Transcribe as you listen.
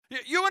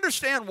You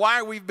understand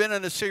why we've been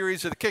in a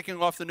series of kicking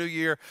off the new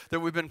year that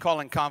we've been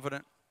calling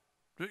Confident?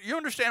 You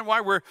understand why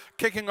we're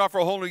kicking off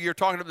our whole new year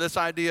talking about this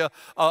idea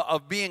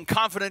of being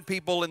confident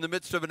people in the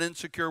midst of an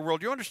insecure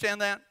world? You understand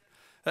that?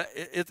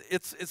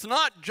 It's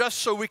not just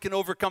so we can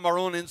overcome our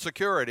own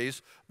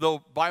insecurities,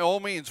 though by all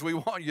means we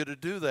want you to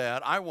do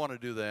that. I want to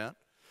do that.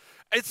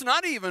 It's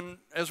not even,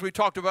 as we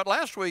talked about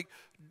last week,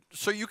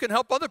 so you can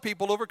help other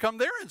people overcome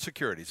their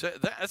insecurities.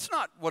 That's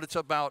not what it's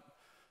about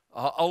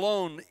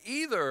alone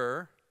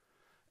either.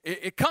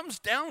 It comes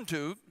down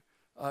to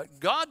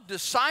God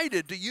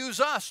decided to use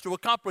us to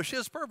accomplish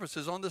his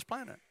purposes on this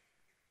planet.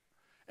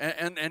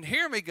 And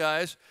hear me,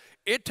 guys,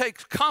 it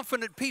takes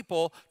confident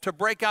people to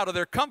break out of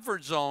their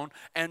comfort zone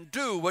and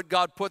do what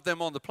God put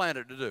them on the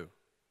planet to do.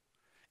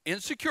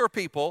 Insecure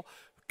people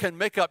can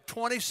make up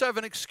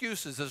 27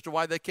 excuses as to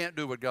why they can't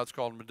do what God's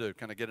called them to do.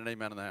 Can I get an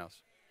amen in the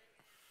house?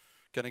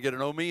 Can I get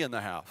an oh me in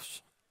the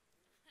house?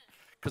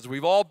 Because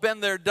we've all been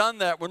there, done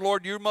that. When,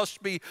 Lord, you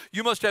must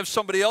have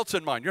somebody else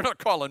in mind. You're not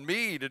calling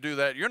me to do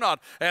that. You're not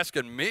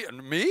asking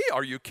me?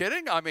 Are you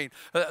kidding? I mean,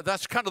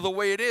 that's kind of the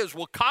way it is.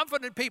 Well,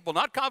 confident people,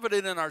 not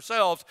confident in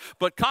ourselves,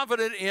 but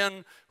confident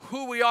in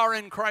who we are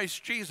in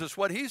Christ Jesus.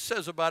 What he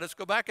says about us,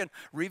 go back and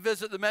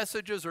revisit the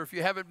messages, or if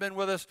you haven't been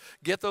with us,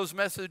 get those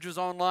messages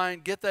online,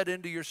 get that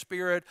into your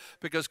spirit,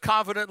 because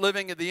confident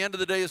living at the end of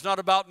the day is not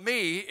about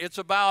me. It's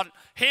about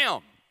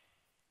him.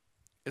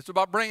 It's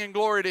about bringing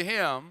glory to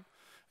him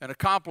and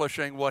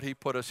accomplishing what he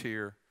put us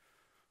here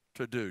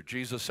to do.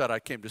 Jesus said, I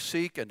came to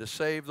seek and to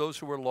save those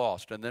who were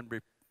lost. And then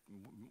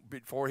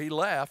before he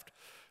left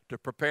to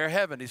prepare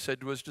heaven, he said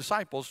to his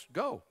disciples,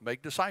 go,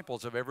 make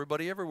disciples of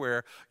everybody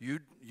everywhere. You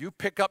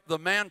pick up the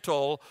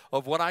mantle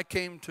of what I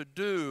came to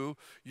do.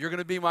 You're going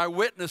to be my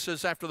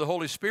witnesses after the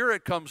Holy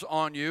Spirit comes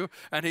on you.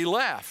 And he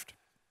left.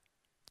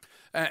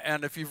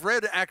 And if you've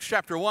read Acts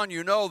chapter 1,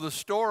 you know the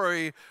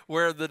story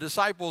where the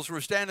disciples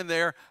were standing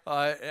there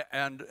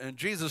and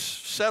Jesus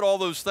said all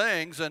those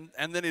things and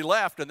then he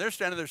left and they're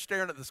standing there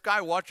staring at the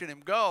sky watching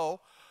him go.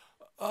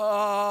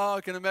 I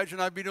can imagine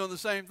I'd be doing the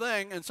same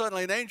thing. And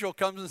suddenly an angel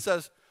comes and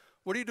says,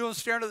 what are you doing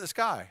staring at the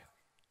sky?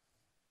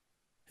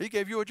 He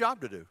gave you a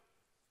job to do.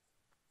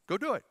 Go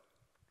do it.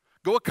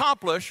 Go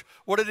accomplish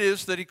what it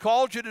is that he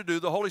called you to do.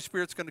 The Holy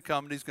Spirit's going to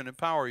come and he's going to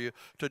empower you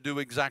to do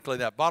exactly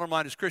that. Bottom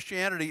line is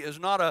Christianity is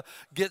not a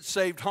get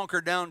saved, hunker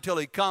down until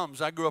he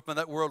comes. I grew up in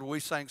that world where we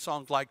sang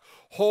songs like,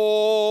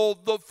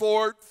 hold the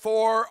fort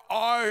for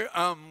I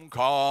am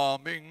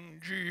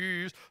coming,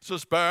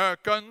 Jesus back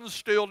and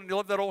still. And you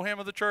love that old hymn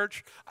of the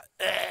church?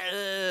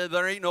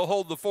 There ain't no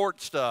hold the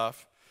fort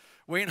stuff.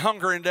 We ain't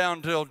hunkering down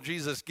until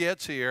Jesus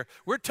gets here.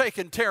 We're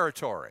taking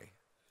territory.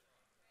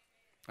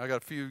 I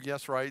got a few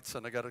yes rights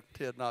and I got a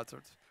 10 nods.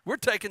 We're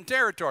taking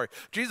territory.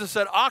 Jesus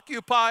said,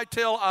 occupy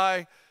till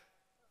I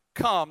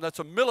come. That's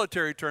a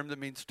military term that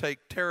means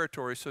take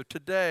territory. So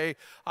today,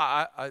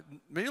 I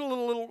made a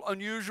little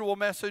unusual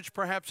message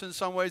perhaps in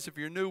some ways. If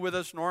you're new with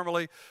us,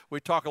 normally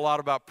we talk a lot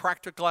about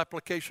practical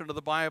application of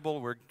the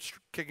Bible. We're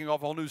kicking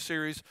off a whole new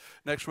series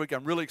next week.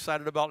 I'm really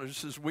excited about it.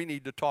 This is We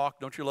Need to Talk.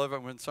 Don't you love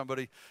it when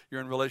somebody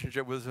you're in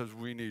relationship with says,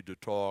 we need to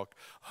talk?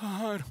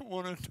 Oh, I don't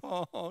want to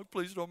talk.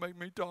 Please don't make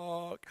me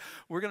talk.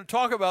 We're going to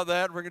talk about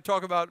that. We're going to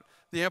talk about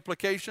the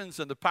implications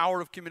and the power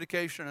of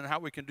communication and how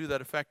we can do that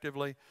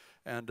effectively.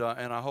 And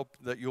I hope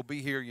that you'll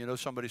be here. You know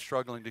somebody's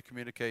struggling to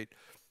communicate,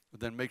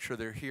 then make sure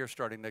they're here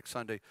starting next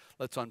Sunday.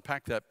 Let's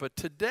unpack that. But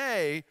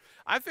today,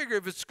 I figure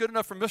if it's good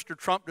enough for Mr.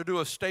 Trump to do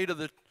a State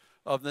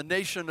of the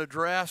Nation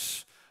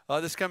address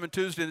this coming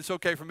Tuesday, it's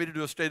okay for me to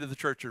do a State of the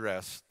Church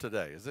address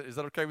today. Is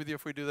that okay with you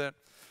if we do that?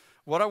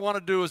 What I want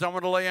to do is I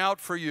want to lay out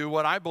for you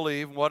what I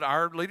believe, what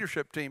our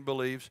leadership team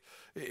believes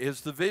is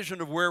the vision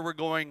of where we're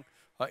going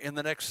in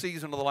the next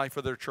season of the life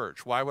of their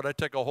church. Why would I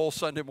take a whole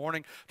Sunday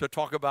morning to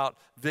talk about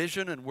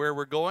vision and where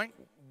we're going?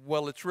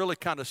 Well, it's really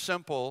kind of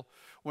simple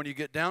when you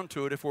get down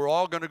to it. If we're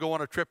all going to go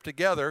on a trip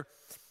together,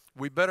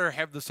 we better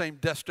have the same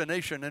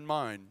destination in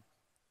mind.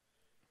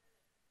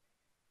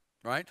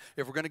 Right?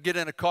 If we're going to get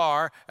in a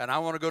car and I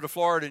want to go to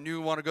Florida and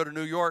you want to go to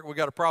New York, we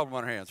got a problem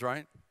on our hands,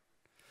 right?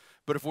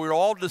 But if we're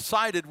all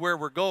decided where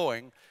we're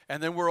going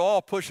and then we're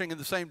all pushing in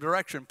the same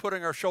direction,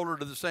 putting our shoulder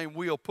to the same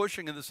wheel,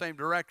 pushing in the same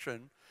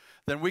direction,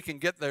 then we can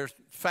get there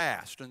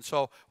fast. And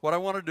so what I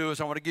want to do is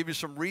I want to give you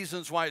some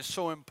reasons why it's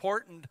so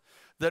important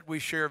that we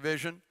share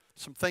vision,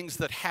 some things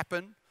that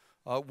happen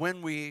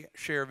when we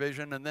share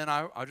vision, and then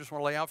I just want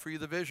to lay out for you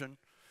the vision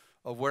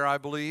of where I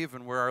believe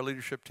and where our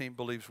leadership team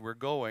believes we're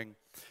going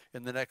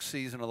in the next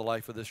season of the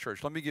life of this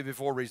church. Let me give you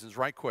 4 reasons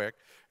right quick,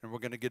 and we're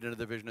going to get into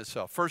the vision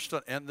itself. First,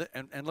 and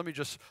let me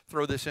just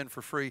throw this in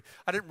for free.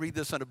 I didn't read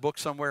this in a book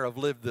somewhere. I've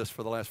lived this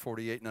for the last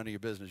 48 none of your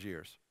business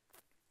years.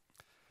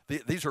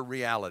 These are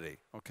reality,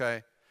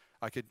 okay?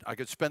 I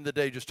could spend the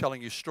day just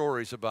telling you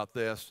stories about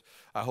this.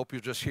 I hope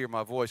you'll just hear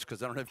my voice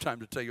because I don't have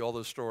time to tell you all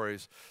those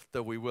stories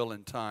that we will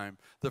in time.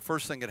 The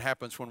first thing that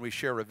happens when we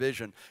share a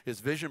vision is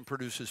vision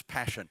produces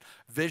passion.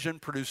 Vision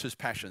produces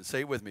passion.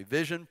 Say it with me.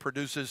 Vision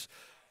produces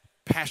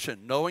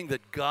passion. Knowing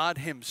that God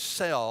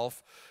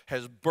himself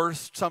has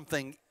birthed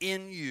something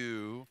in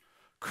you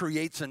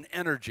creates an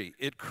energy.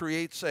 It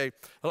creates a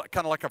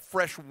kind of like a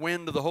fresh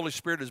wind of the Holy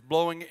Spirit is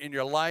blowing in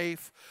your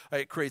life.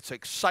 It creates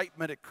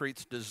excitement. It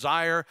creates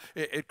desire.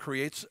 It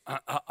creates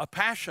a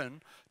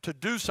passion to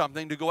do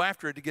something, to go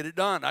after it, to get it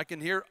done. I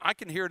can hear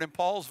it in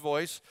Paul's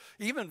voice,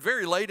 even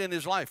very late in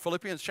his life.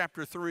 Philippians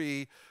chapter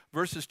 3,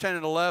 verses 10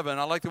 and 11.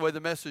 I like the way the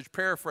Message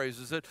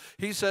paraphrases it.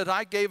 He said,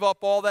 I gave up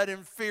all that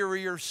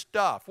inferior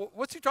stuff.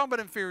 What's he talking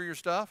about, inferior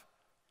stuff?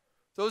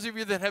 Those of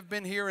you that have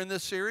been here in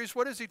this series,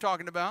 what is he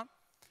talking about?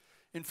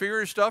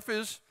 Inferior stuff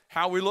is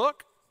how we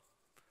look,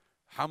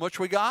 how much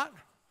we got,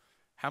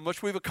 how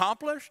much we've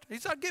accomplished. He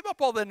said, I gave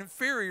up all that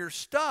inferior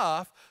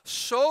stuff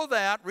so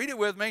that, read it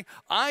with me,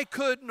 I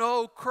could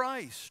know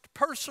Christ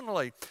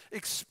personally,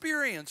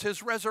 experience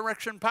his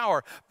resurrection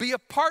power, be a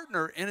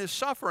partner in his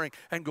suffering,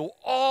 and go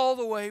all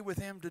the way with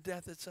him to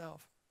death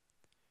itself.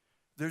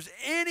 There's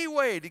any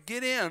way to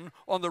get in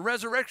on the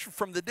resurrection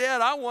from the dead,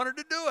 I wanted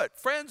to do it.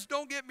 Friends,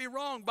 don't get me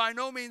wrong. By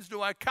no means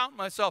do I count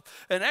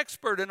myself an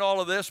expert in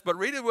all of this, but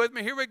read it with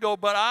me. Here we go.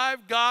 But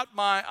I've got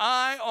my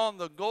eye on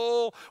the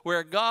goal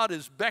where God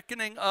is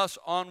beckoning us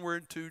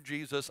onward to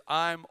Jesus.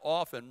 I'm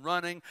off and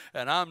running,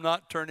 and I'm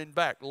not turning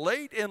back.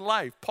 Late in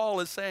life,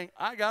 Paul is saying,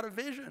 I got a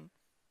vision.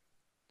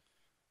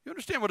 You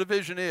understand what a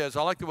vision is?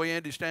 I like the way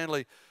Andy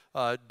Stanley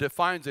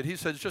defines it. He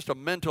says it's just a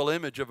mental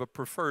image of a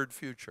preferred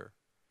future.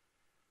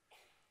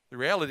 The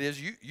reality is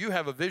you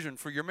have a vision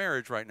for your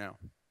marriage right now.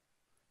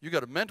 You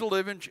got a mental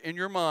image in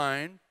your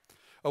mind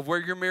of where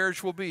your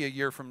marriage will be a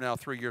year from now,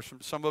 3 years from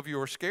now. Some of you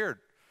are scared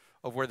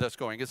of where that's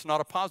going. It's not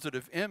a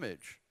positive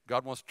image.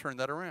 God wants to turn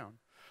that around.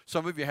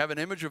 Some of you have an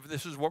image of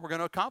this is what we're going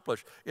to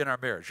accomplish in our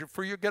marriage.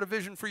 You get a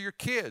vision for your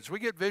kids. We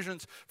get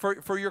visions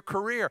for your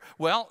career.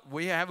 Well,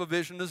 we have a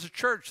vision as a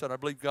church that I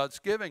believe God's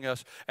giving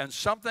us. And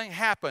something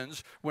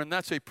happens when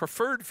that's a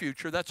preferred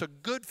future, that's a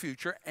good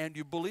future, and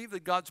you believe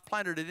that God's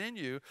planted it in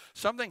you.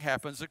 Something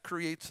happens that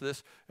creates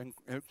this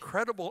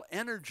incredible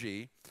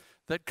energy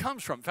that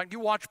comes from. In fact,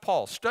 you watch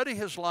Paul. Study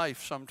his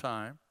life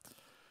sometime,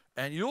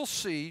 and you'll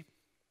see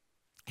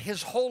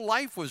his whole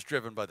life was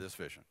driven by this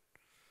vision.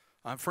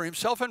 For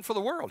himself and for the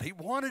world. He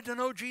wanted to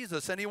know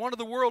Jesus, and he wanted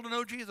the world to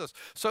know Jesus.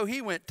 So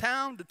he went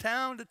town to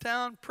town to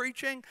town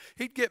preaching.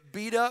 He'd get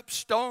beat up,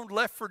 stoned,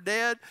 left for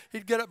dead.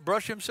 He'd get up,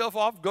 brush himself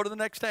off, go to the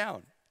next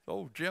town.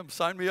 Oh, Jim,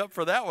 sign me up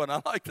for that one.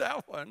 I like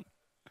that one.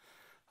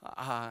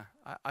 I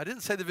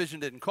didn't say the vision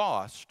didn't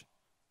cost,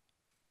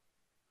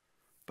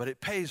 but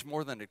it pays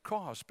more than it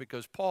costs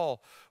because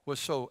Paul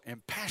was so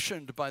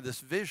impassioned by this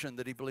vision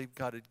that he believed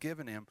God had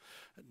given him.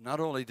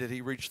 Not only did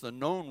he reach the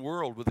known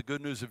world with the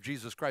good news of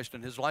Jesus Christ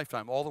in his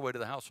lifetime, all the way to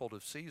the household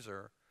of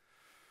Caesar,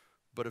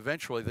 but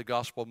eventually the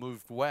gospel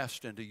moved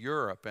west into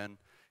Europe and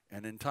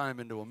in time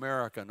into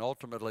America and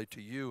ultimately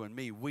to you and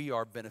me. We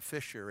are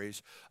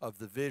beneficiaries of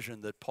the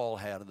vision that Paul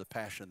had and the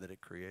passion that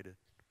it created.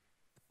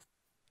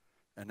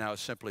 And now it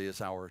simply is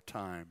our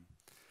time.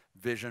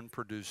 Vision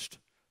produced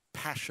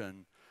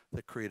passion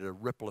that created a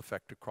ripple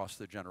effect across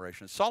the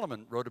generations.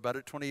 Solomon wrote about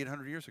it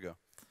 2,800 years ago.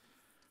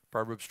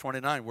 Proverbs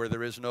 29, where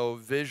there is no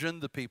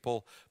vision, the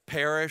people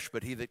perish,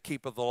 but he that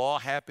keepeth the law,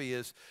 happy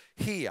is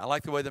he. I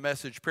like the way the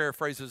Message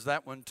paraphrases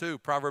that one too.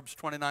 Proverbs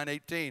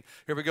 29:18.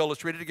 Here we go.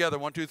 Let's read it together.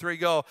 1, 2, 3,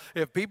 go.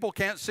 If people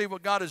can't see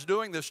what God is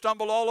doing, they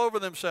stumble all over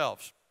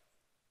themselves.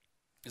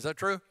 Is that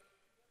true?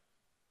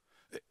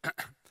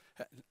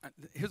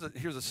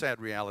 Here's a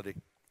sad reality.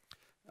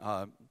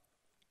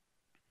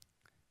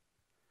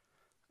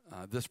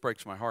 This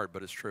breaks my heart,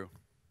 but it's true.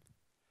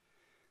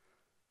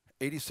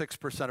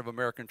 86% of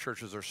American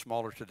churches are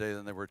smaller today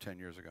than they were 10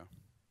 years ago.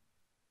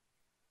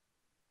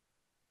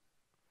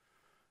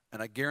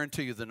 And I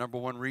guarantee you the number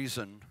one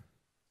reason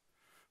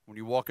when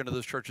you walk into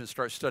those churches and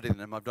start studying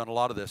them, I've done a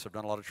lot of this, I've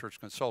done a lot of church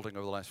consulting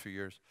over the last few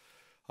years,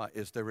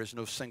 is there is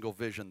no single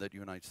vision that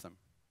unites them.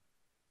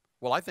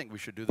 Well, I think we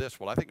should do this.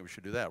 Well, I think we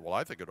should do that. Well,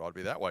 I think it ought to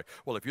be that way.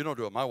 Well, if you don't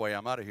do it my way,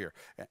 I'm out of here.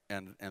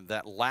 And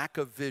that lack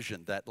of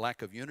vision, that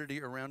lack of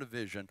unity around a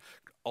vision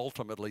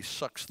ultimately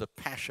sucks the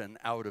passion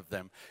out of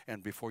them.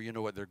 And before you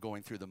know it, they're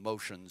going through the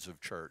motions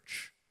of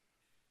church.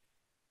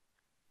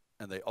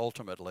 And they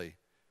ultimately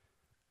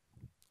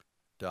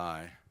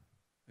die.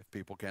 If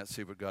people can't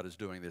see what God is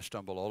doing, they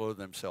stumble all over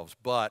themselves.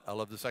 But, I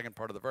love the second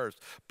part of the verse,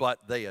 but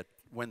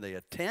when they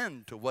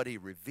attend to what he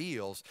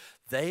reveals,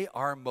 they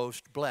are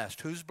most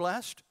blessed. Who's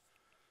blessed?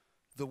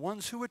 The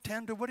ones who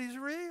attend to what he's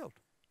revealed.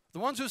 The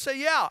ones who say,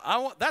 yeah,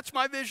 that's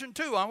my vision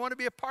too. I want to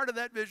be a part of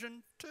that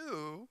vision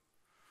too.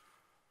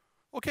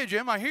 Okay,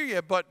 Jim, I hear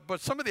you, but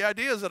some of the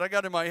ideas that I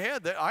got in my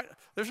head,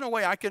 there's no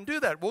way I can do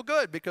that. Well,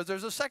 good, because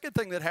there's a second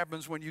thing that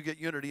happens when you get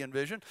unity and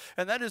vision,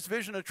 and that is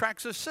vision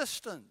attracts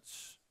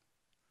assistance.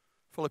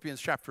 Philippians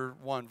chapter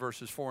 1,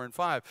 verses 4 and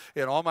 5.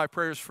 In all my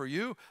prayers for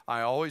you,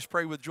 I always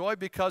pray with joy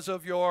because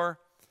of your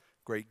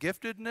great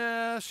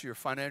giftedness, your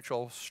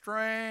financial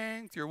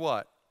strength, your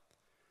what?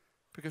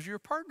 Because of your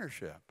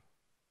partnership.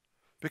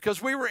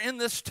 Because we were in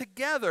this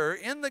together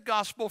in the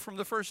gospel from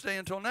the first day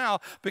until now.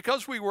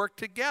 Because we work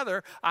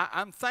together,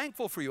 I'm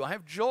thankful for you. I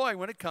have joy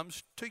when it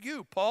comes to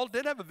you. Paul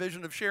did have a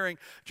vision of sharing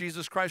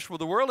Jesus Christ with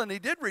the world, and he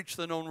did reach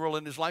the known world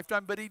in his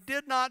lifetime, but he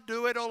did not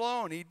do it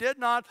alone. He did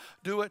not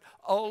do it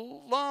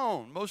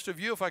alone. Most of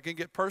you, if I can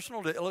get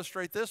personal to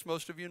illustrate this,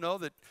 most of you know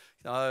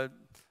that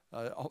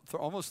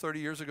almost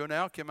 30 years ago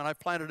now, Kim and I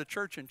planted a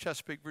church in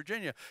Chesapeake,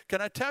 Virginia. Can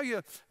I tell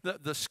you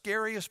the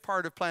scariest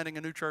part of planting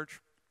a new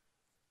church?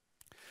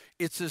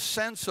 It's a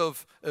sense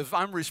of, if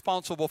I'm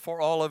responsible for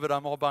all of it,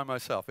 I'm all by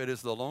myself. It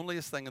is the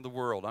loneliest thing in the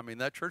world. I mean,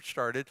 that church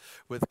started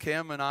with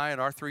Kim and I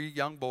and our 3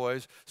 young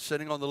boys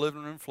sitting on the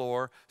living room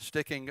floor,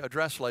 sticking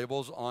address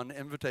labels on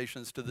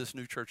invitations to this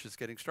new church that's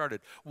getting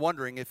started,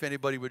 wondering if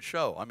anybody would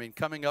show. I mean,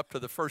 coming up to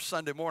the first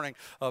Sunday morning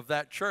of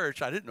that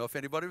church, I didn't know if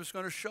anybody was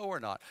going to show or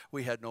not.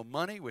 We had no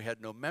money. We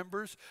had no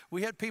members.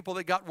 We had people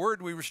that got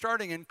word we were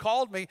starting and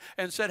called me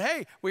and said,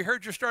 hey, we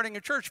heard you're starting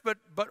a church, but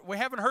we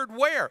haven't heard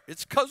where.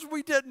 It's because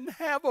we didn't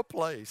have a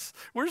place.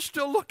 We're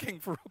still looking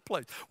for a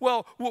place.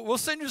 Well, we'll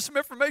send you some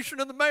information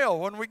in the mail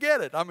when we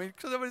get it. I mean,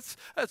 because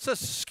it's the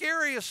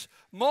scariest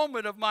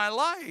moment of my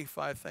life,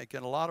 I think,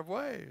 in a lot of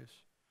ways.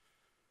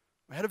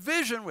 We had a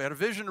vision. We had a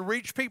vision to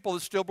reach people that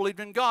still believed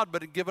in God,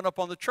 but had given up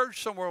on the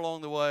church somewhere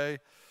along the way.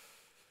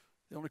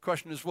 The only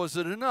question is, was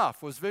it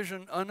enough? Was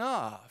vision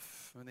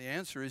enough? And the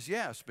answer is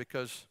yes,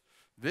 because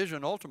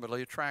vision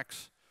ultimately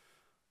attracts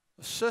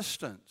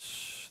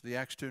assistance. The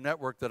Acts 2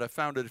 network that I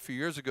founded a few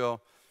years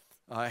ago,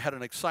 I had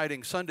an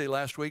exciting Sunday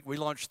last week. We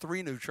launched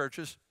 3 new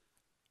churches.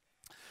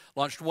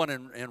 Launched one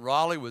in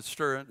Raleigh with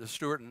Stuart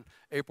and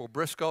April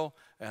Briscoe,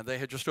 and they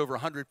had just over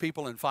 100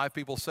 people and 5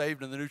 people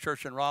saved in the new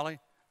church in Raleigh.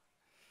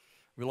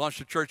 We launched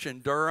a church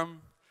in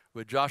Durham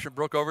with Josh and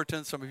Brooke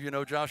Overton. Some of you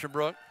know Josh and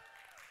Brooke.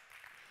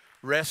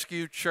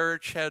 Rescue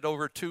Church had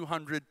over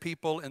 200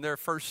 people in their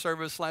first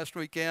service last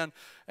weekend,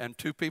 and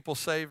 2 people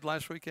saved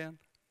last weekend.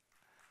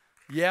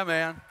 Yeah,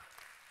 man.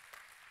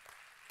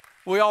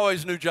 We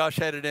always knew Josh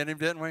had it in him,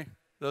 didn't we?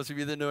 Those of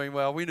you that knew him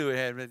well, we knew he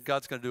had it.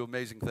 God's going to do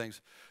amazing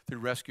things through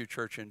Rescue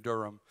Church in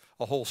Durham,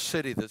 a whole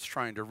city that's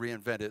trying to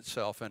reinvent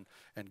itself and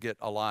get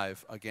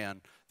alive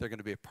again. They're going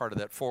to be a part of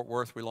that. Fort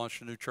Worth, we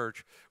launched a new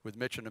church with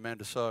Mitch and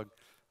Amanda Sugg.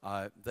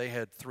 They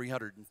had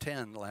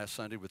 310 last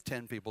Sunday with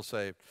 10 people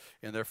saved.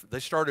 And they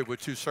started with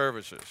 2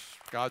 services.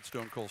 God's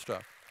doing cool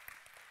stuff.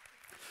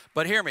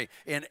 But hear me,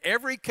 in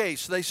every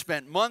case, they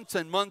spent months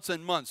and months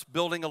and months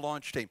building a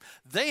launch team.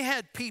 They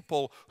had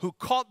people who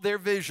caught their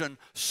vision,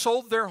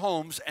 sold their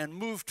homes, and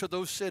moved to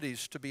those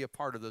cities to be a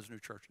part of those new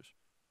churches.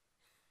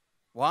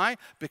 Why?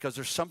 Because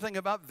there's something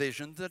about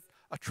vision that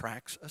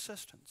attracts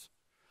assistance.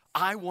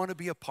 I want to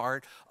be a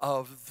part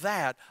of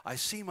that. I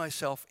see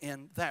myself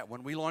in that.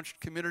 When we launched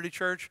Community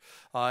Church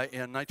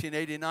in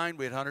 1989,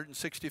 we had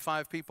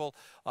 165 people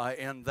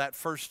in that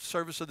first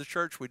service of the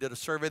church. We did a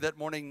survey that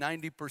morning.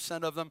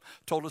 90% of them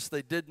told us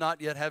they did not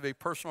yet have a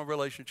personal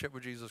relationship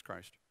with Jesus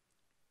Christ.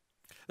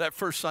 That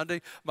first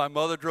Sunday, my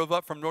mother drove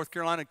up from North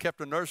Carolina and kept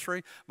a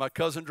nursery. My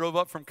cousin drove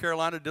up from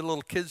Carolina, did a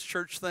little kids'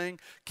 church thing.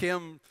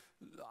 Kim,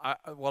 I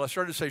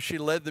started to say she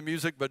led the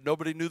music, but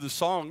nobody knew the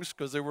songs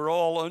because they were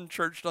all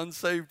unchurched,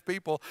 unsaved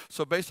people.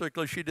 So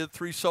basically, she did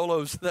 3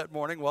 solos that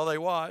morning while they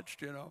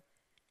watched, you know.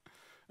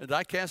 And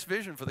I cast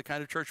vision for the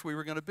kind of church we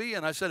were going to be.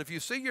 And I said, if you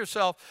see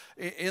yourself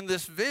in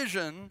this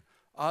vision,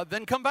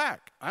 then come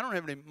back. I don't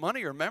have any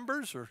money or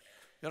members or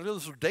this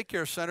little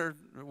daycare center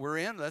we're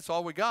in. That's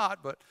all we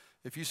got. But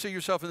if you see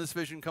yourself in this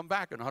vision, come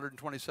back. And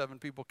 127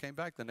 people came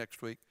back the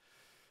next week.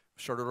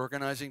 Started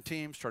organizing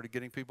teams, started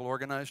getting people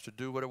organized to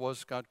do what it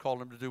was God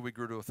called them to do. We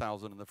grew to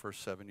 1,000 in the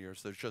first 7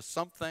 years. There's just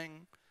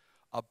something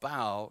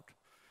about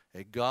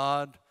a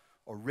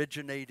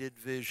God-originated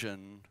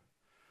vision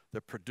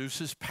that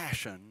produces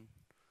passion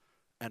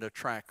and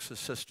attracts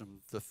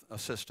assistance.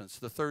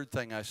 The third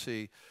thing I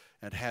see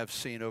and have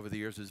seen over the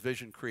years is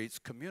vision creates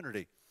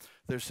community.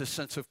 There's this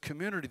sense of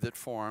community that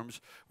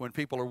forms when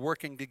people are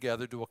working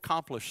together to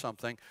accomplish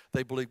something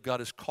they believe God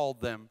has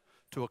called them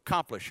to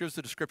accomplish. Here's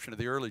the description of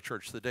the early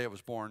church the day it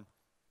was born.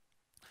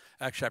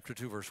 Acts chapter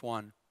 2, verse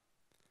 1.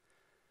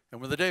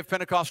 And when the day of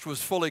Pentecost was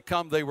fully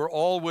come, they were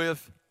all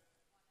with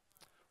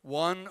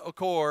one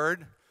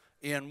accord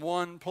in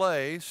one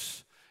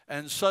place.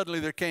 And suddenly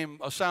there came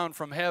a sound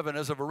from heaven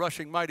as of a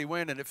rushing mighty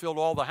wind, and it filled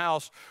all the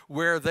house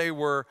where they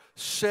were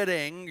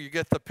sitting. You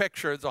get the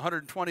picture. It's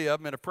 120 of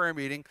them in a prayer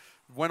meeting.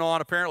 Went on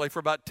apparently for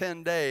about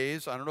 10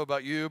 days. I don't know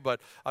about you,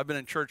 but I've been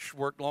in church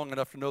work long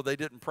enough to know they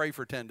didn't pray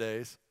for 10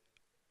 days.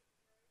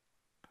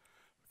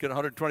 Get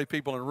 120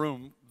 people in a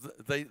room.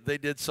 They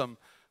did some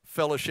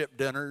fellowship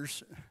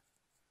dinners.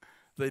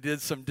 They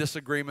did some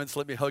disagreements,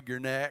 let me hug your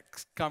neck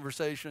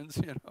conversations,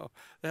 you know.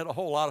 They had a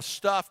whole lot of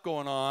stuff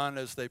going on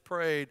as they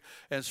prayed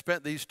and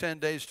spent these 10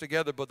 days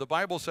together. But the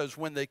Bible says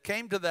when they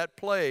came to that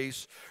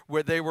place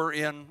where they were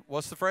in,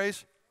 what's the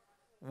phrase?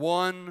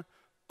 One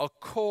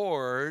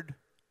accord,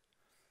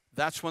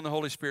 that's when the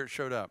Holy Spirit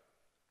showed up.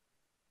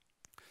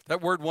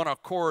 That word one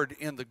accord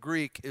in the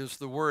Greek is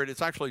the word, it's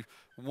actually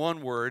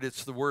one word,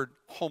 it's the word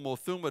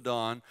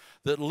homothumadon,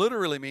 that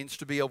literally means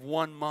to be of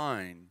one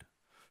mind,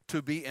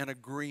 to be in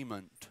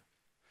agreement.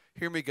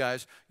 Hear me,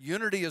 guys.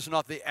 Unity is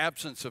not the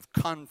absence of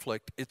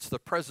conflict, it's the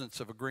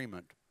presence of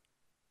agreement.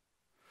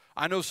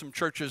 I know some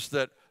churches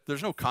that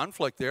there's no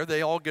conflict there.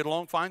 They all get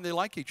along fine. They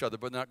like each other,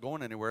 but they're not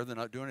going anywhere. They're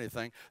not doing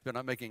anything. They're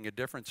not making a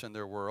difference in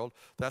their world.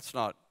 That's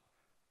not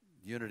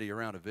unity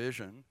around a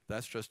vision.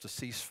 That's just a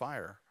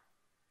ceasefire.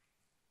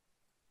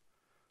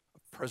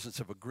 A presence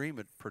of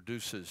agreement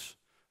produces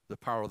the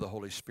power of the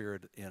Holy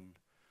Spirit in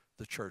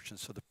the church. And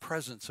so the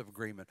presence of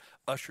agreement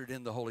ushered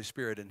in the Holy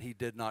Spirit, and he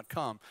did not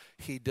come.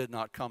 He did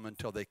not come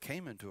until they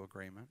came into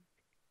agreement.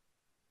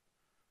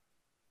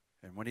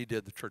 And when he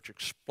did, the church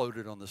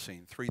exploded on the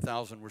scene.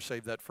 3,000 were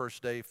saved that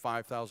first day,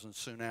 5,000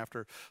 soon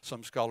after.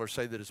 Some scholars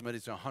say that as many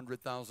as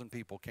 100,000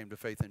 people came to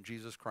faith in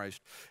Jesus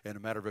Christ in a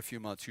matter of a few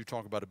months. You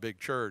talk about a big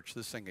church.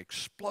 This thing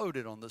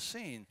exploded on the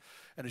scene.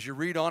 And as you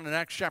read on in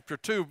Acts chapter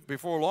 2,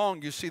 before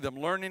long, you see them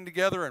learning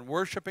together and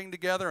worshiping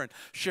together and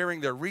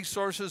sharing their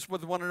resources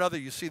with one another.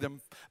 You see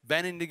them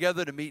banding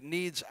together to meet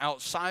needs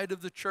outside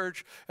of the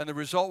church. And the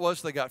result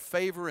was they got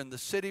favor in the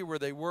city where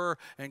they were,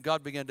 and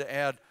God began to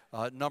add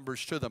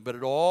numbers to them. But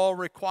it all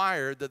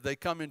required that they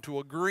come into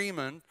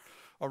agreement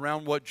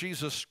around what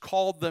Jesus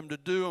called them to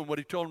do and what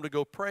he told them to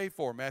go pray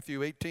for.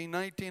 Matthew 18,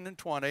 19, and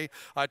 20.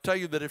 I tell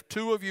you that if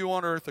two of you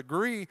on earth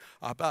agree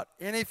about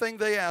anything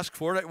they ask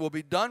for, it will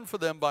be done for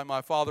them by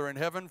my Father in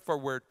heaven. For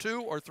where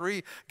two or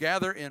three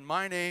gather in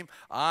my name,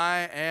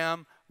 I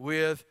am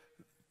with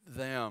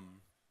them.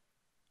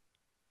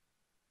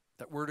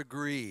 That word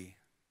agree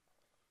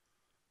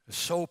is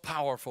so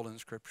powerful in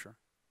Scripture.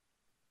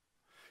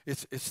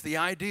 It's the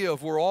idea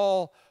of we're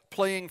all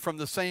playing from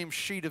the same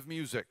sheet of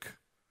music.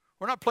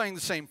 We're not playing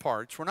the same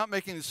parts. We're not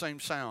making the same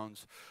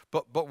sounds,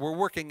 but we're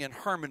working in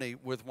harmony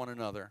with one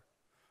another.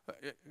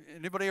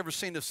 Anybody ever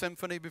seen a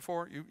symphony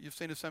before? You've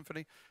seen a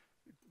symphony?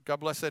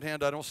 God bless that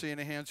hand. I don't see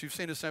any hands. You've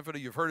seen a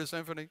symphony. You've heard a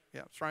symphony.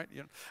 Yeah, that's right.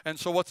 You know. And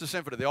so what's a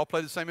symphony? They all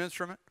play the same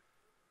instrument?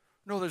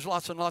 No, there's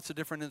lots and lots of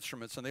different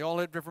instruments, and they all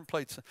have different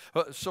plates.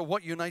 So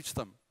what unites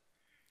them?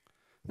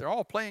 They're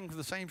all playing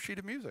the same sheet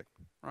of music,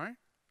 right?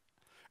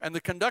 And the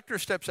conductor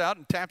steps out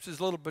and taps his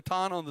little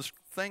baton on this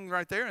thing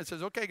right there and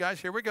says, okay, guys,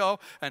 here we go.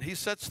 And he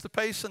sets the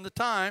pace and the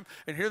time.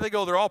 And here they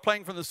go. They're all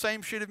playing from the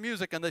same sheet of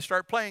music. And they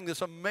start playing this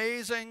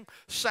amazing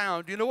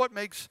sound. You know what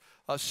makes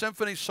a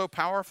symphony so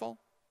powerful?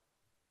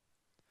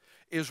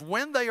 Is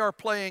when they are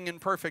playing in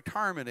perfect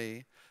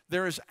harmony,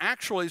 there is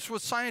actually, it's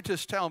what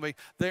scientists tell me,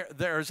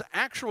 there is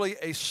actually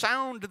a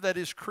sound that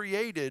is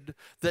created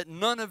that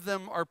none of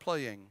them are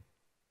playing.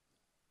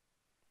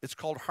 It's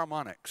called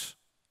harmonics.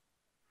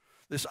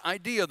 This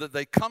idea that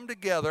they come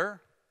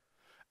together,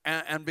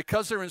 and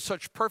because they're in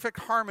such perfect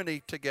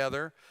harmony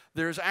together,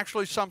 there's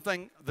actually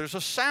there's a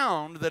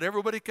sound that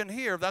everybody can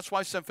hear. That's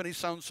why symphonies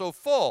sound so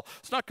full.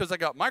 It's not because they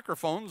got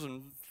microphones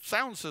and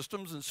sound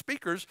systems and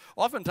speakers.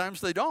 Oftentimes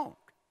they don't.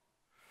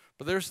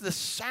 But there's this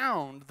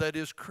sound that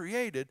is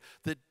created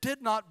that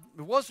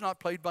was not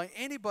played by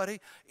anybody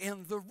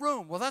in the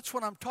room. Well, that's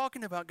what I'm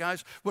talking about,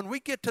 guys. When we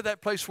get to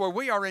that place where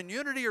we are in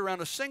unity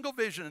around a single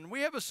vision and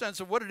we have a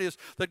sense of what it is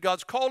that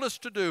God's called us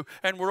to do,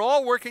 and we're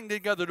all working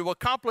together to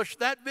accomplish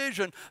that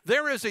vision,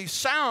 there is a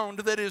sound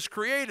that is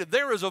created.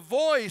 There is a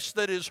voice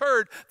that is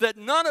heard that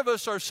none of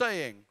us are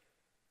saying.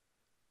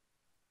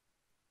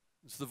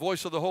 It's the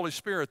voice of the Holy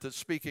Spirit that's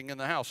speaking in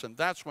the house, and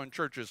that's when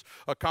churches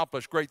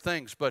accomplish great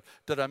things. But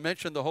did I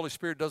mention the Holy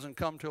Spirit doesn't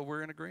come till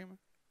we're in agreement?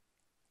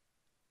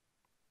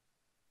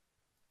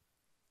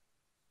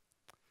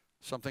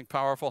 Something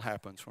powerful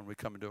happens when we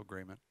come into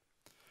agreement.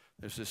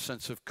 There's this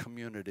sense of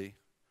community,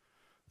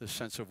 this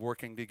sense of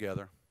working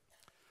together.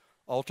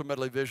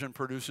 Ultimately, vision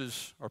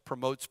produces or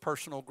promotes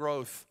personal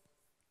growth.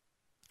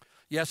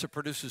 Yes, it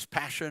produces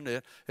passion,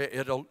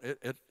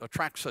 it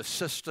attracts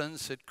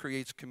assistance, it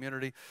creates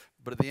community,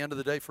 but at the end of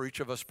the day, for each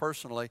of us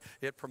personally,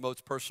 it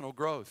promotes personal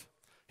growth.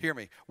 Hear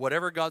me,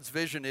 whatever God's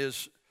vision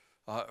is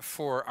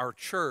for our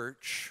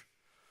church,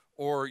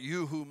 or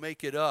you who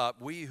make it up,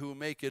 we who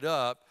make it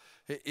up,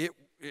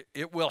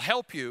 it will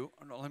help you,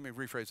 no, let me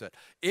rephrase that,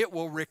 it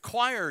will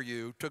require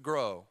you to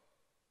grow.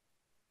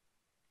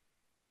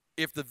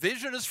 If the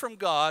vision is from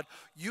God,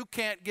 you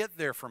can't get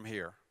there from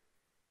here.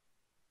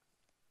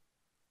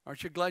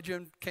 Aren't you glad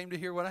you came to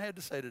hear what I had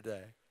to say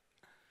today?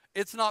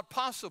 It's not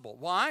possible.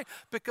 Why?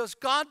 Because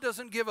God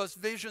doesn't give us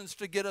visions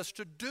to get us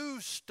to do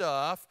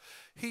stuff.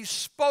 He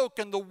spoke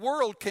and the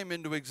world came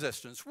into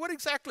existence. What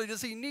exactly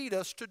does he need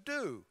us to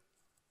do?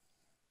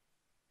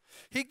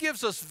 He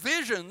gives us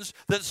visions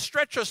that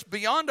stretch us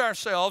beyond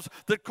ourselves,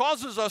 that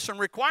causes us and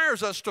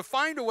requires us to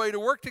find a way to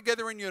work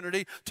together in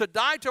unity, to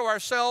die to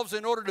ourselves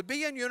in order to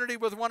be in unity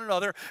with one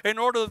another, in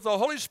order that the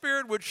Holy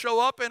Spirit would show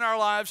up in our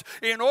lives,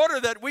 in order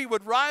that we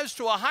would rise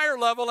to a higher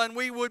level and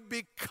we would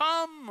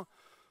become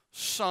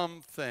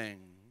something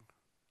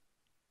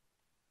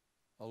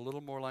a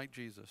little more like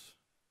Jesus.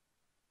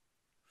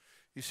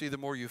 You see, the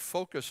more you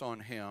focus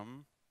on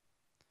him,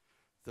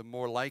 the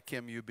more like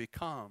him you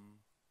become.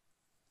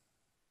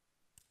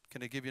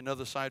 Can I give you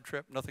another side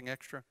trip? Nothing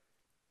extra.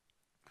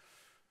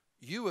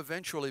 You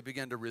eventually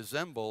begin to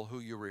resemble who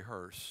you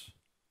rehearse.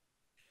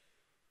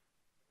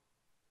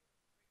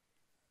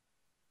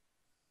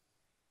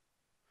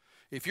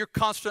 If you're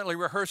constantly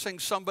rehearsing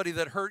somebody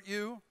that hurt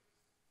you,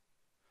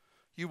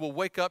 you will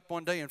wake up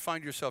one day and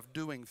find yourself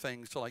doing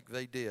things like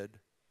they did.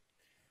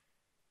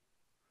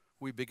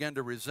 We begin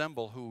to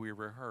resemble who we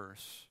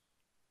rehearse.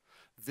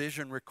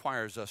 Vision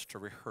requires us to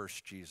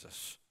rehearse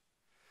Jesus.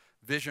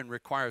 Vision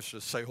requires us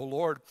to say, oh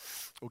Lord,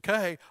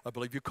 okay, I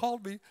believe you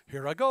called me.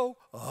 Here I go.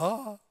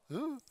 I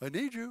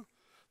need you.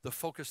 The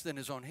focus then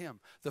is on him.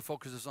 The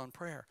focus is on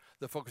prayer.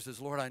 The focus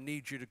is, Lord, I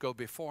need you to go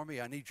before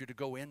me. I need you to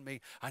go in me.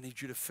 I need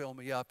you to fill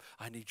me up.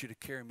 I need you to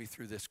carry me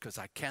through this because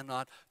I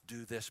cannot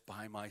do this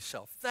by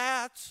myself.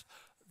 That's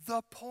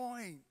the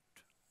point.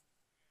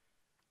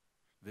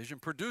 Vision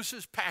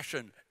produces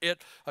passion.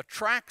 It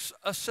attracts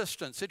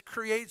assistance. It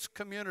creates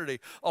community.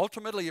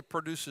 Ultimately, it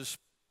produces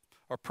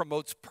or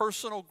promotes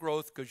personal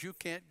growth because you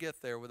can't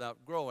get there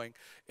without growing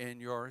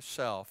in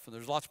yourself. And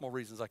there's lots more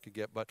reasons I could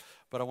get, but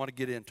I want to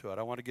get into it.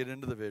 I want to get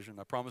into the vision.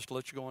 I promised to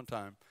let you go on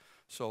time.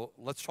 So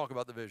let's talk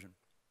about the vision.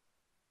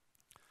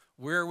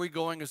 Where are we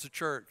going as a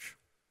church?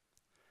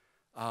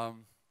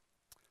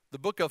 The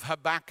book of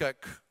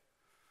Habakkuk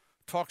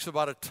talks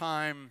about a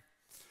time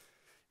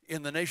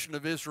in the nation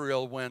of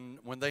Israel when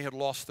they had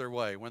lost their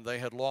way, when they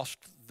had lost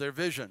their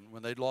vision,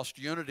 when they'd lost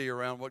unity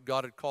around what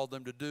God had called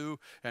them to do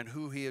and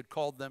who he had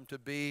called them to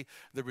be.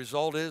 The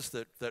result is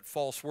that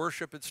false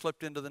worship had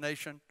slipped into the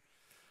nation.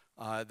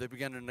 They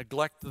began to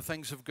neglect the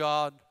things of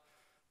God.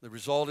 The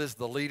result is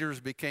the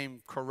leaders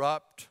became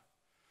corrupt,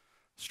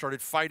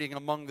 started fighting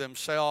among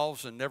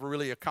themselves and never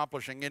really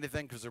accomplishing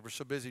anything because they were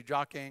so busy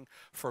jockeying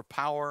for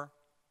power.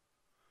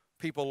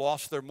 People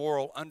lost their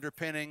moral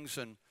underpinnings,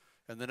 and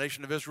the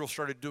nation of Israel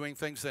started doing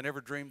things they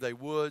never dreamed they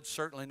would,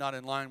 certainly not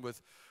in line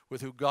with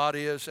who God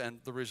is. And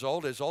the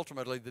result is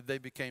ultimately that they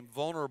became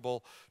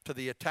vulnerable to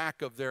the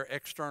attack of their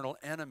external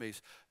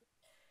enemies.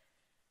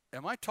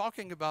 Am I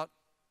talking about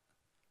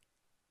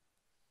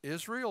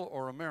Israel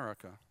or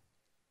America?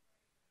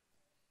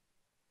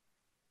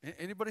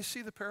 Anybody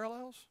see the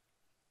parallels?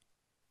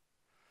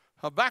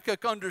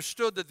 Habakkuk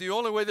understood that the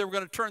only way they were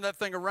going to turn that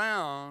thing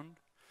around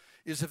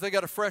is if they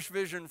got a fresh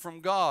vision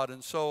from God.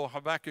 And so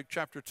Habakkuk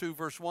chapter 2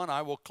 verse 1,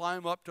 I will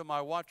climb up to my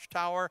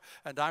watchtower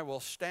and I will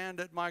stand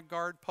at my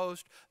guard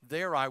post.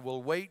 There I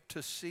will wait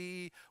to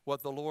see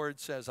what the Lord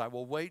says. I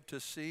will wait to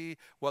see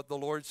what the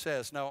Lord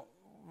says. Now,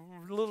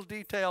 a little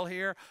detail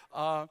here.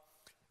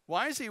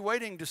 Why is he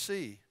waiting to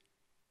see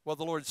what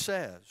the Lord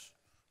says?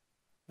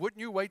 Wouldn't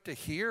you wait to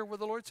hear what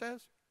the Lord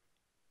says?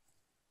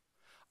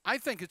 I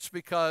think it's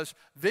because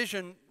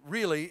vision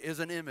really is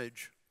an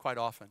image quite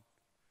often.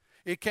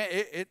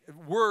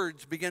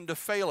 Words begin to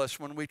fail us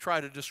when we try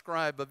to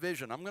describe a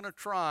vision. I'm going to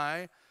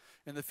try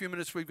in the few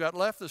minutes we've got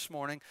left this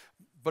morning,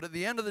 but at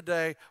the end of the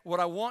day, what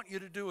I want you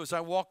to do as I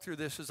walk through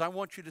this is I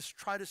want you to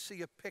try to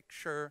see a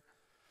picture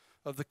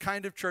of the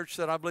kind of church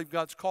that I believe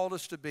God's called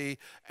us to be,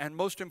 and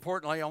most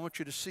importantly, I want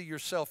you to see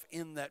yourself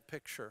in that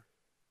picture.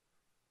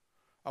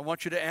 I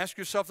want you to ask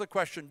yourself the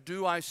question,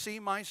 do I see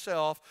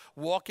myself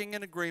walking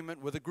in agreement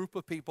with a group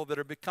of people that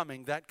are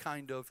becoming that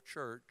kind of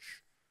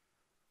church?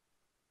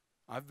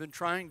 I've been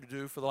trying to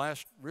do for the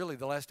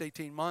last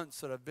 18 months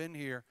that I've been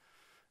here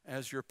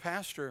as your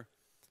pastor.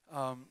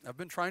 I've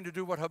been trying to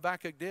do what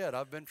Habakkuk did.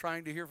 I've been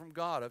trying to hear from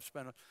God. I've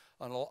spent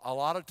a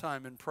lot of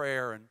time in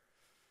prayer,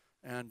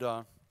 and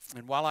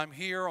while I'm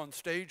here on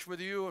stage with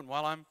you, and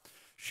while I'm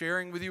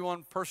sharing with you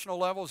on personal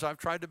levels, I've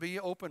tried to be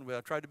open with.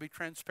 I've tried to be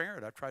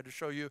transparent. I've tried to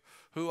show you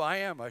who I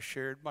am. I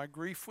shared my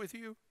grief with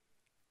you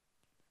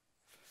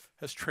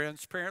as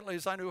transparently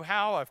as I knew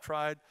how. I've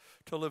tried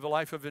to live a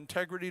life of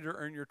integrity to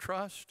earn your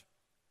trust.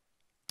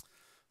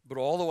 But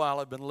all the while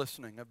I've been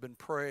listening, I've been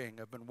praying,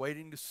 I've been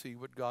waiting to see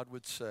what God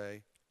would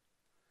say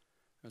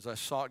as I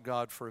sought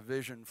God for a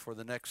vision for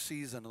the next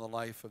season of the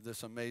life of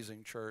this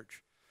amazing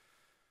church.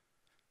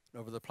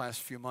 Over the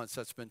past few months,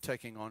 that's been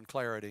taking on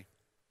clarity,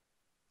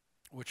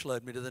 which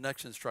led me to the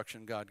next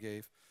instruction God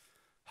gave.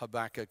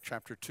 Habakkuk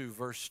chapter 2,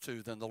 verse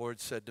 2, then the Lord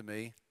said to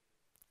me,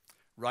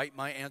 write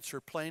my answer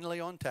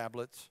plainly on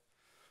tablets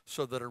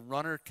so that a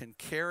runner can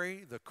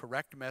carry the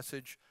correct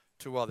message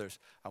to others.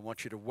 I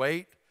want you to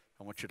wait.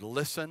 I want you to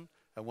listen.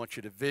 I want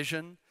you to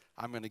vision.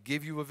 I'm going to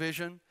give you a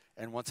vision.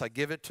 And once I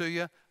give it to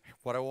you,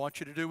 what I want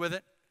you to do with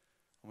it,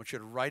 I want you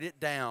to write it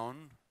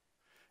down.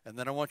 And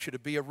then I want you to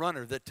be a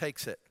runner that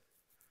takes it.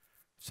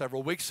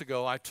 Several weeks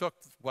ago, I took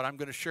what I'm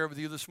going to share with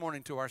you this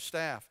morning to our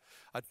staff.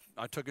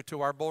 I took it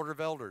to our board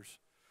of elders.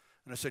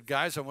 And I said,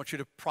 guys, I want you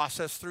to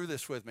process through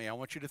this with me. I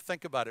want you to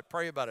think about it,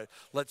 pray about it.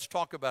 Let's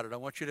talk about it. I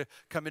want you to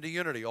come into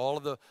unity. All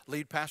of the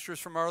lead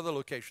pastors from our other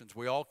locations,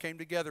 we all came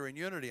together in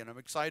unity. And I'm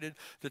excited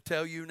to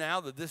tell you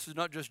now that this is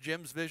not just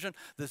Jim's vision.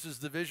 This is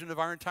the vision of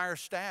our entire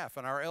staff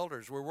and our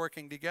elders. We're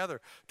working together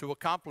to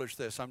accomplish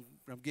this. I'm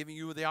giving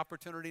you the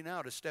opportunity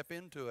now to step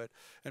into it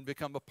and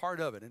become a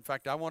part of it. In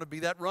fact, I want to be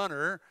that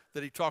runner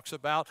that he talks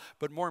about.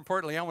 But more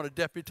importantly, I want to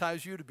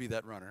deputize you to be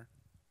that runner.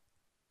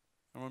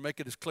 I want to make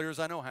it as clear as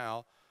I know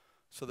how.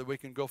 so that we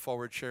can go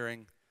forward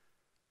sharing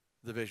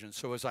the vision.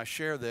 So as I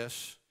share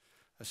this,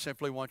 I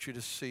simply want you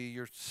to see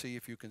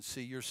if you can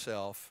see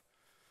yourself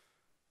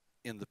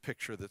in the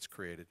picture that's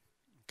created.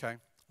 Okay?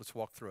 Let's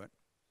walk through it.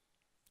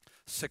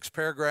 6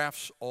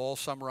 paragraphs, all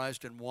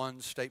summarized in one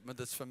statement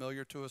that's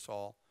familiar to us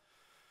all.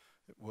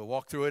 We'll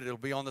walk through it. It'll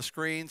be on the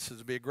screen, so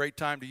it'll be a great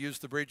time to use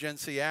the Bridge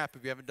NC app.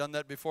 If you haven't done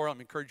that before, I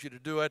encourage you to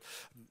do it.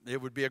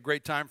 It would be a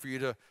great time for you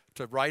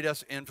to write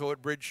us,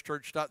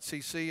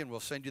 info@bridgechurch.cc, and we'll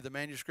send you the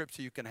manuscript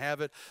so you can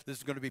have it. This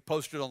is going to be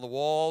posted on the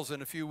walls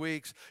in a few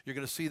weeks. You're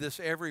going to see this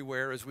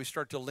everywhere as we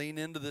start to lean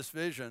into this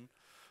vision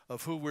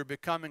of who we're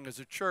becoming as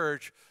a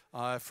church.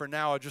 For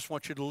now, I just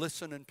want you to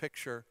listen and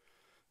picture.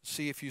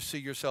 See if you see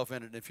yourself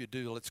in it. And if you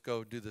do, let's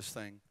go do this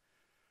thing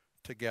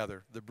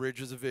together. The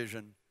Bridge is a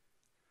vision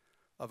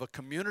of a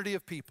community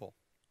of people.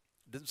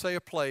 It didn't say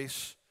a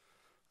place,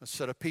 it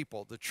said a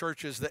people. The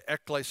church is the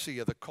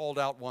ecclesia, the called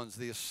out ones,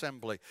 the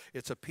assembly.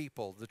 It's a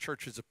people. The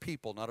church is a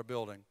people, not a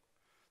building.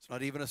 It's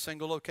not even a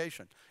single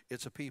location.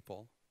 It's a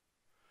people.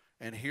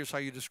 And here's how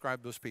you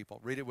describe those people.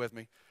 Read it with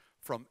me.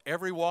 From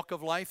every walk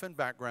of life and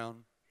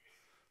background,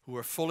 who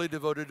are fully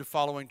devoted to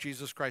following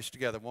Jesus Christ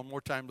together. One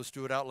more time, let's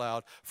do it out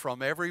loud.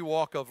 From every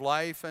walk of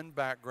life and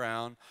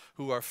background,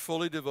 who are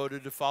fully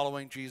devoted to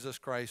following Jesus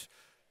Christ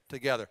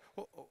together.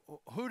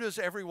 Who does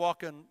every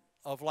walk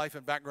of life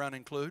and background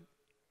include?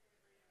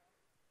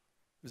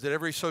 Is it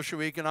every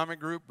socioeconomic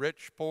group,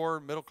 rich, poor,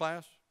 middle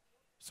class?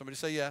 Somebody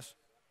say yes.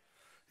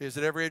 Is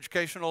it every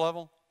educational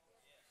level?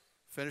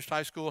 Finished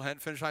high school,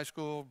 hadn't finished high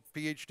school,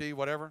 PhD,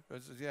 whatever?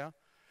 Yeah.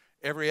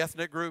 Every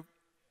ethnic group?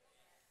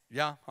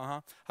 Yeah,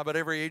 How about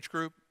every age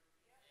group?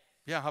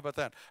 Yeah, how about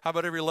that? How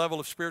about every level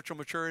of spiritual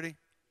maturity?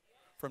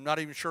 From not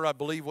even sure I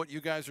believe what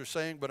you guys are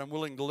saying, but I'm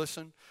willing to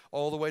listen,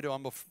 all the way to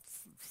I'm a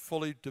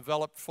fully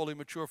developed, fully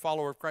mature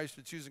follower of Christ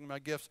that's using my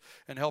gifts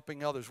and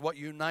helping others. What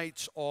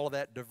unites all of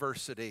that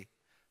diversity?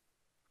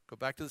 Go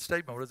back to the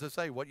statement. What does it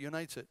say? What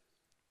unites it?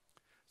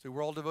 See,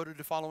 we're all devoted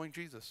to following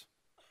Jesus.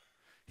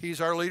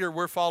 He's our leader.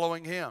 We're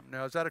following him.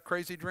 Now, is that a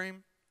crazy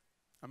dream?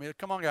 I mean,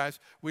 come on, guys.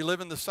 We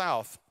live in the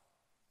South.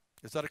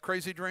 Is that a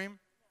crazy dream?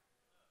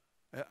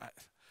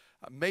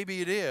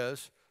 Maybe it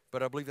is,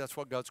 but I believe that's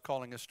what God's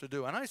calling us to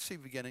do. And I see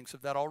beginnings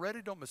of that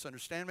already. Don't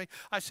misunderstand me.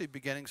 I see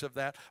beginnings of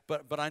that.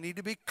 But I need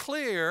to be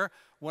clear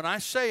when I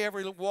say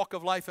every walk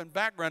of life and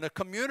background, a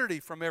community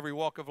from every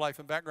walk of life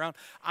and background.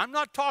 I'm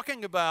not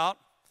talking about,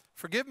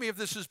 forgive me if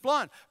this is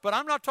blunt, but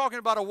I'm not talking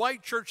about a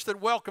white church that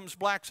welcomes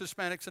blacks,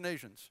 Hispanics, and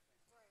Asians.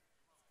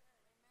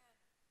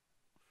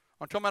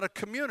 I'm talking about a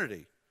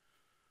community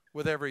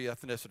with every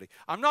ethnicity.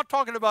 I'm not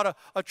talking about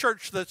a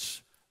church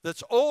that's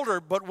older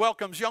but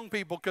welcomes young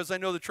people because they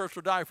know the church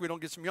will die if we don't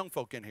get some young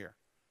folk in here.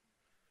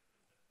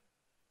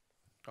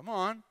 Come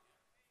on.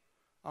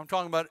 I'm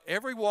talking about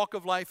every walk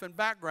of life and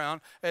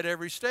background at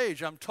every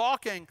stage. I'm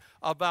talking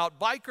about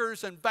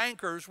bikers and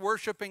bankers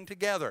worshiping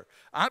together.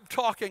 I'm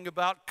talking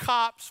about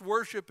cops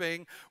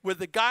worshiping with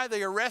the guy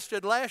they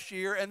arrested last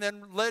year and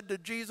then led to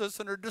Jesus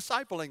and are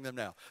discipling them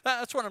now.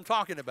 That's what I'm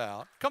talking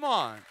about. Come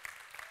on.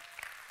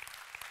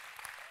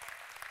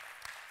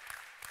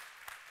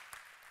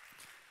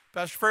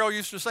 Pastor Farrell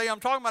used to say,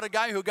 I'm talking about a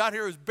guy who got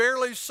here who's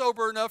barely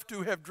sober enough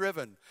to have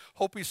driven.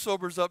 Hope he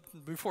sobers up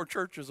before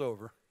church is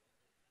over.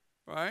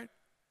 Right?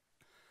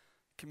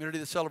 Community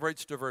that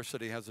celebrates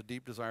diversity, has a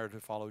deep desire to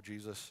follow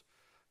Jesus,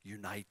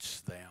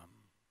 unites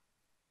them.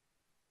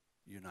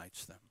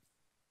 Unites them.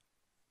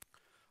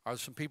 Are there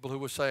some people who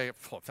would say,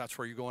 well, if that's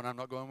where you're going, I'm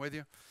not going with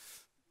you?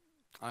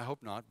 I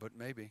hope not, but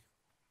maybe.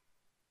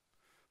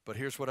 But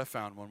here's what I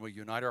found. When we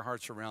unite our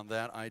hearts around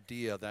that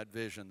idea, that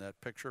vision, that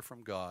picture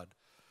from God,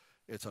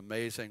 it's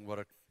amazing what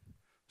a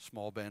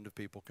small band of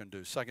people can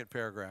do. Second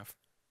paragraph.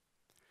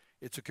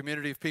 It's a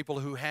community of people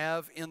who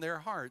have in their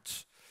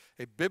hearts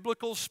a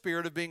biblical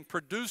spirit of being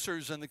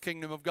producers in the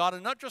kingdom of God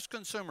and not just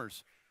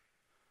consumers.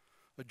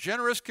 A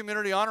generous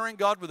community honoring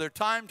God with their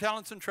time,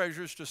 talents, and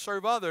treasures to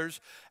serve others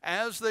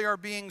as they are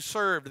being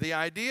served. The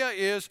idea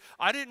is,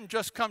 I didn't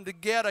just come to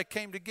get, I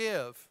came to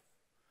give.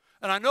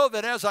 And I know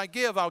that as I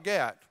give, I'll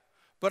get.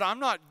 But I'm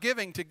not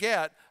giving to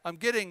get, I'm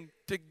getting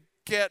to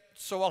get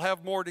so I'll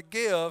have more to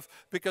give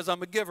because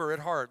I'm a giver at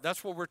heart.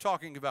 That's what we're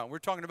talking about. We're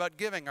talking about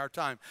giving our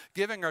time,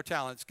 giving our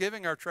talents,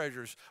 giving our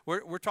treasures.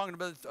 We're talking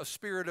about a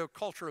spirit of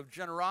culture of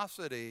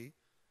generosity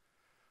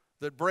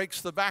that breaks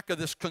the back of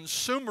this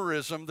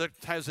consumerism that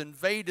has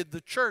invaded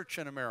the church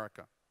in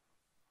America.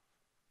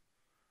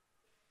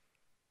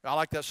 I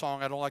like that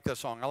song. I don't like that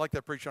song. I like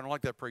that preacher. I don't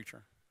like that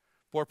preacher.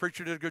 Boy,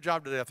 preacher did a good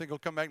job today. I think he'll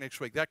come back next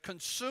week. That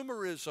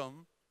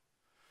consumerism.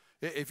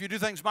 If you do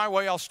things my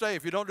way, I'll stay.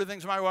 If you don't do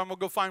things my way, I'm going to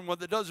go find one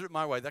that does it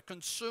my way. That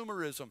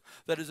consumerism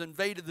that has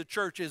invaded the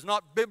church is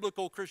not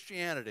biblical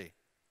Christianity.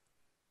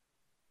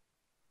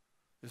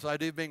 This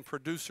idea of being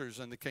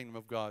producers in the kingdom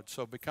of God.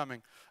 So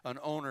becoming an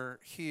owner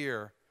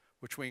here,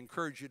 which we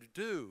encourage you to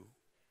do,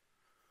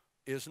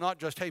 is not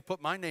just, hey,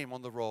 put my name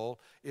on the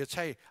roll. It's,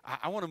 hey,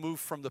 I want to move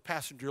from the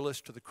passenger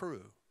list to the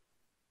crew.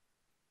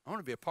 I want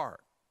to be a part.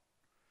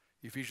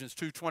 Ephesians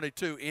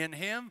 2:22, in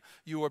him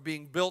you are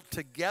being built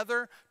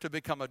together to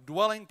become a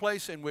dwelling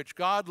place in which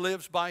God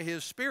lives by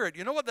his Spirit.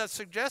 You know what that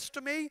suggests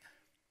to me?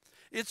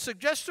 It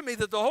suggests to me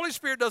that the Holy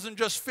Spirit doesn't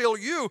just fill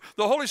you,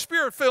 the Holy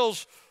Spirit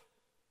fills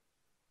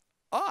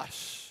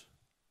us.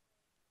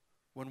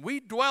 When we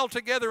dwell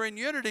together in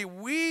unity,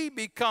 we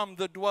become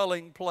the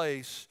dwelling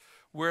place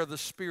where the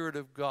Spirit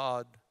of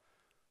God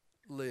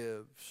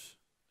lives.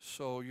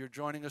 So you're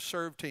joining a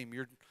serve team.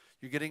 You're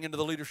getting into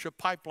the leadership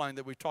pipeline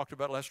that we talked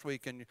about last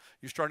week, and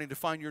you're starting to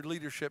find your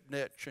leadership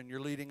niche, and you're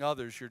leading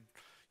others. You're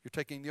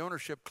taking the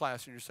ownership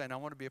class, and you're saying, I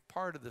want to be a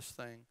part of this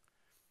thing.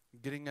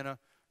 Getting in a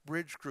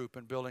bridge group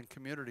and building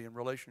community and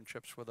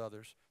relationships with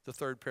others. The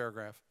third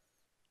paragraph.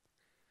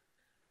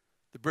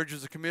 The bridge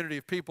is a community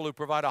of people who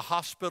provide a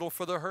hospital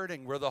for the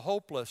hurting, where the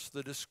hopeless,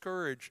 the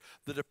discouraged,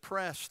 the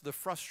depressed, the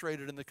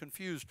frustrated, and the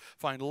confused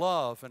find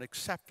love and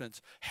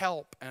acceptance,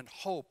 help and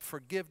hope,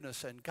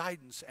 forgiveness and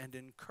guidance and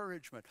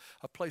encouragement.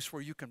 A place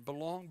where you can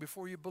belong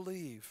before you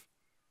believe.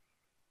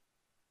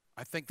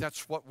 I think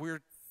that's what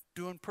we're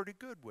doing pretty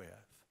good with.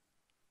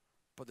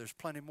 But there's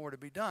plenty more to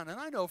be done. And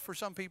I know for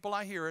some people,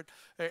 I hear it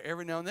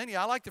every now and then.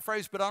 Yeah, I like the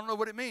phrase, but I don't know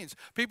what it means.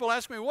 People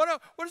ask me,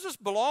 what does this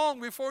belong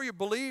before you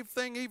believe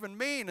thing even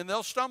mean? And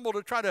they'll stumble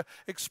to try to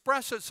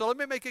express it. So let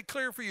me make it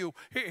clear for you.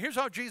 Here's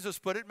how Jesus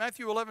put it,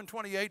 Matthew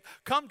 11:28.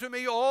 Come to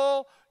me,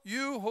 all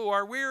you who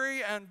are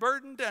weary and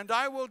burdened, and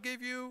I will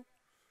give you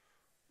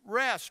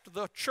rest.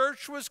 The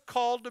church was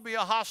called to be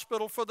a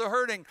hospital for the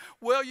hurting.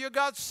 Well, you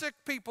got sick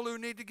people who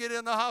need to get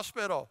in the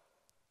hospital.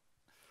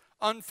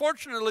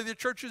 Unfortunately, the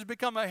church has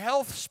become a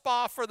health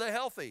spa for the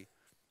healthy.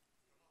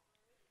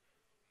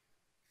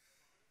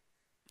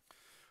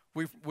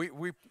 We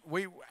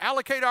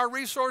allocate our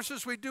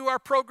resources, we do our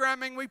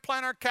programming, we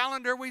plan our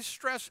calendar, we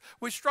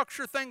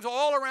structure things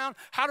all around.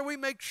 How do we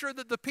make sure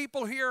that the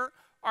people here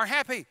are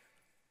happy?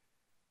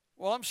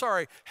 Well, I'm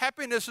sorry,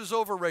 happiness is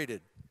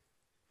overrated.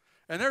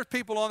 And there's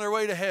people on their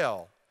way to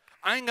hell.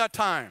 I ain't got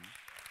time.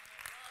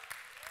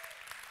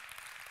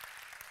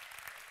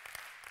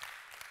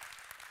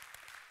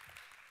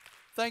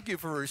 Thank you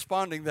for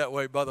responding that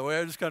way, by the way.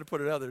 I just kind of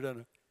put it out there, didn't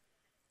I?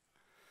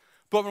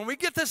 But when we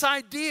get this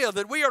idea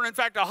that we are, in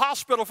fact, a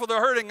hospital for the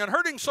hurting, and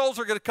hurting souls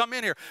are going to come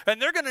in here, and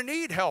they're going to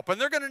need help,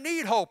 and they're going to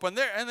need hope, and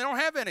they don't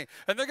have any,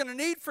 and they're going to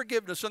need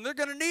forgiveness, and they're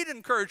going to need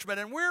encouragement,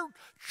 and we're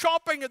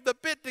chomping at the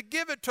bit to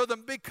give it to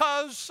them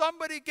because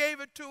somebody gave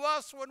it to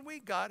us when we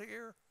got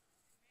here.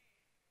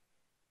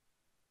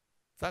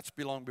 That's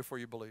belong before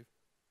you believe.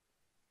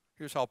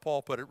 Here's how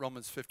Paul put it,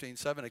 Romans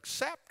 15:7.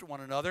 Accept one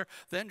another,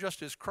 then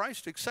just as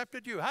Christ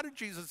accepted you. How did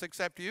Jesus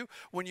accept you?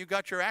 When you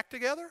got your act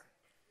together?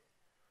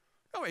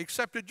 No, he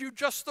accepted you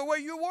just the way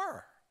you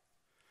were.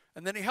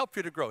 And then he helped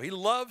you to grow. He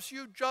loves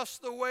you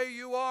just the way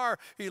you are.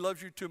 He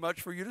loves you too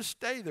much for you to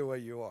stay the way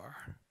you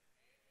are.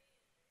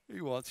 He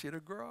wants you to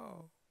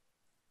grow.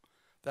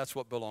 That's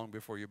what belong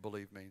before you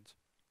believe means.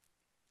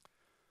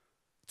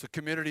 It's a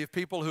community of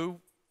people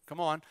who,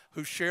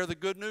 who share the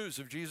good news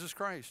of Jesus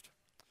Christ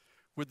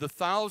with the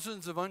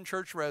thousands of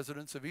unchurched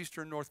residents of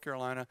eastern North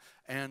Carolina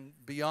and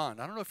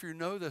beyond. I don't know if you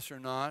know this or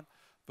not,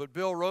 but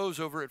Bill Rose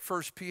over at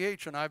First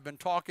PH and I've been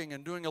talking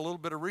and doing a little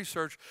bit of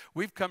research.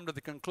 We've come to the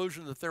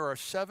conclusion that there are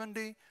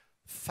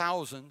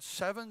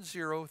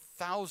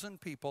 70,000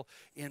 people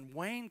in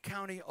Wayne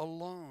County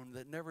alone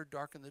that never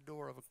darken the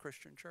door of a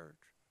Christian church.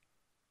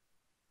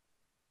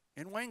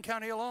 In Wayne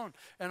County alone.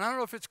 And I don't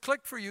know if it's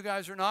clicked for you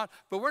guys or not,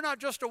 but we're not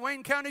just a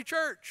Wayne County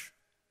church.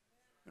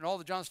 And all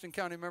the Johnston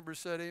County members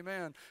said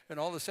amen. And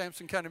all the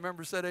Sampson County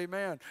members said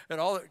amen.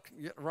 And all,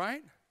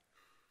 right? In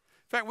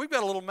fact, we've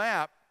got a little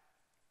map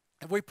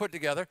that we put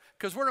together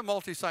because we're a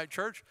multi-site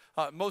church.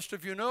 Most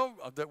of you know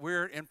that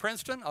we're in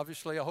Princeton.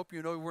 Obviously, I hope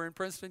you know we're in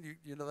Princeton.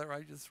 You know that,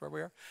 right? That's where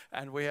we are.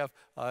 And we have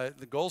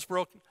the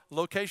Goldsboro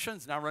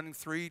locations now running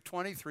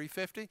 320,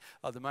 350.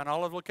 The Mount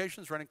Olive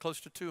locations running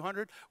close to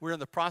 200. We're in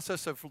the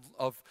process of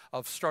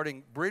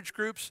starting bridge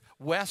groups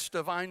west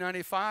of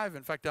I-95.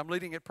 In fact, I'm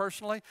leading it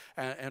personally.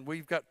 And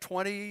we've got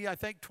 20, I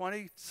think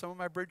 20. Some of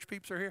my bridge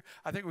peeps are here.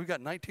 I think we've got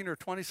 19 or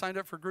 20 signed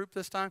up for group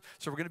this time.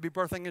 So we're going to be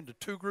birthing into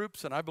 2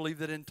 groups. And I believe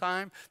that in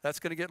time, that's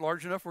going to get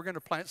large enough. We're going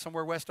to plant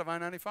somewhere west of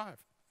I-95.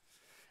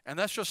 And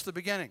that's just the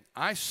beginning.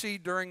 I see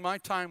during my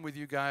time with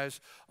you guys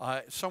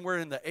somewhere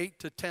in the 8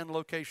 to 10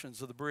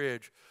 locations of the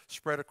bridge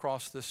spread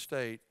across this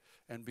state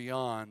and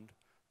beyond.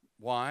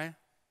 Why?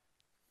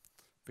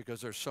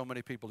 Because there's so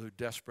many people who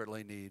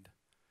desperately need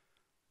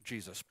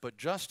Jesus. But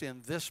just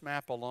in this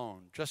map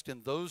alone, just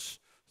in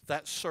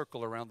that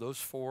circle around those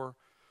 4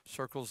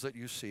 circles that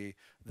you see,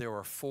 there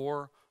are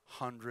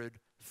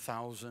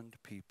 400,000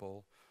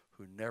 people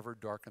who never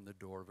darken the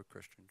door of a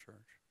Christian church.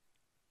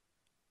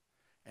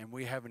 And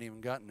we haven't even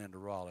gotten into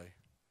Raleigh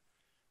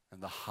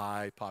and the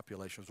high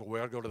populations. Well, we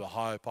ought to go to the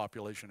high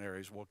population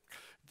areas. Well,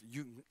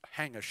 you can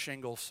hang a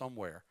shingle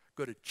somewhere.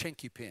 Go to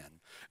Chinky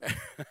Pin.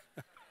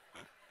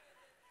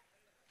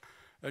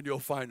 And you'll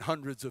find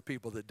hundreds of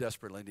people that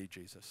desperately need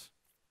Jesus.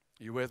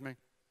 Are you with me?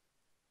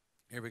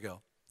 Here we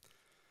go.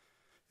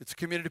 It's a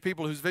community of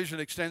people whose vision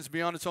extends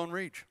beyond its own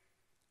reach.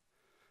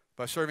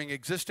 by serving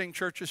existing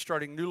churches,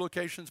 starting new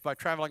locations, by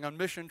traveling on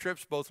mission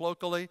trips, both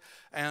locally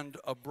and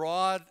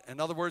abroad. In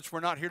other words, we're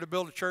not here to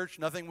build a church.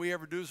 Nothing we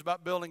ever do is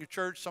about building a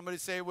church. Somebody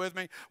say it with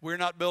me. We're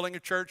not building a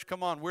church.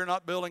 Come on, we're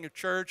not building a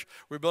church.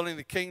 We're building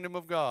the kingdom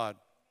of God.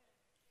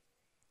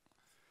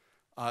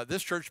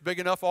 This church, big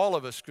enough, all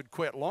of us could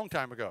quit a long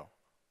time ago.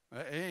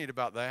 It ain't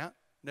about that.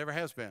 Never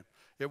has been.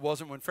 It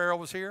wasn't when Pharaoh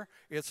was here.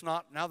 It's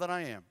not now that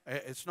I am.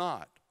 It's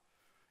not.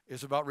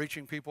 It's about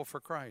reaching people for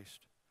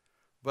Christ.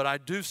 But I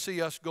do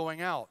see us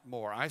going out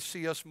more. I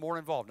see us more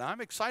involved. Now, I'm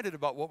excited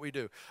about what we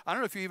do. I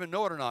don't know if you even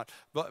know it or not,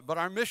 but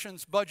our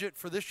missions budget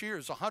for this year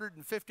is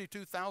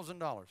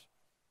 $152,000.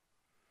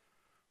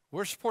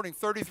 We're supporting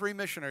 33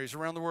 missionaries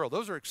around the world.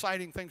 Those are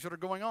exciting things that are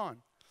going on.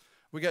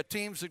 We got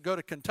teams that go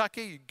to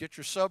Kentucky. You get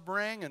your sub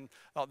ring, and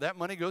that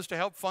money goes to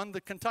help fund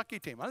the Kentucky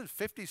team. There's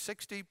 50,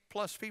 60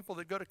 plus people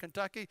that go to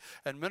Kentucky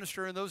and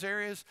minister in those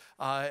areas.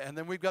 And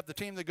then we've got the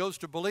team that goes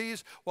to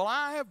Belize. Well,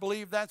 I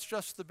believe that's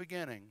just the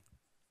beginning.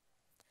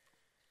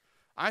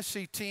 I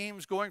see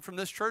teams going from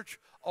this church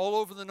all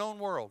over the known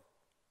world,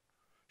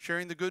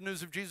 sharing the good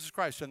news of Jesus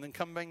Christ and then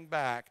coming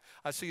back.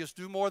 I see us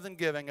do more than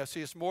giving. I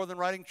see us more than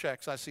writing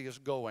checks. I see us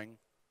going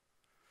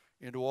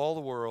into all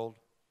the world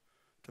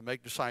to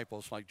make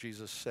disciples like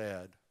Jesus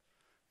said.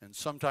 And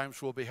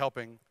sometimes we'll be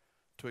helping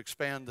to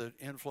expand the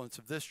influence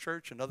of this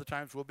church, and other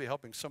times we'll be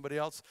helping somebody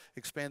else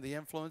expand the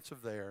influence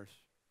of theirs.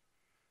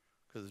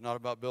 Because it's not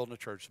about building a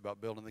church, it's about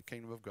building the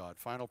kingdom of God.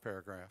 Final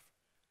paragraph.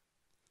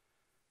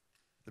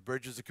 The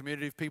Bridge is a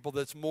community of people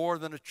that's more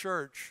than a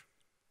church.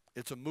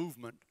 It's a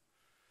movement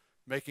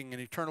making an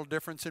eternal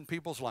difference in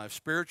people's lives,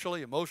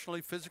 spiritually,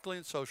 emotionally, physically,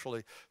 and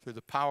socially, through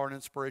the power and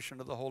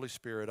inspiration of the Holy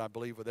Spirit. I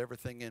believe with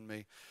everything in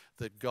me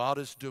that God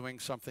is doing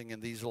something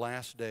in these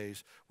last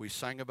days. We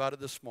sang about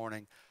it this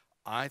morning.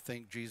 I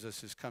think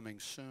Jesus is coming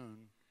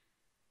soon.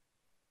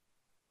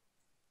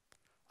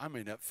 I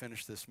may not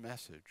finish this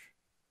message.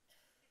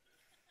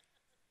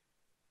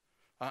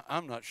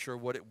 I'm not sure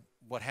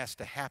what has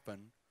to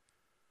happen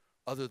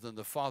other than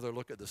the Father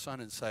look at the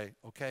Son and say,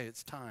 okay,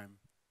 it's time.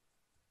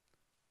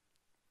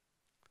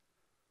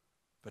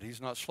 But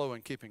he's not slow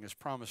in keeping his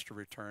promise to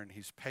return.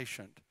 He's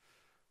patient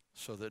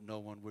so that no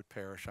one would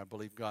perish. I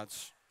believe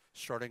God's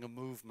starting a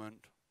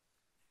movement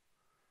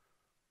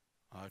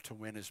to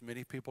win as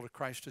many people to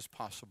Christ as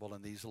possible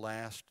in these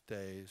last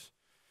days.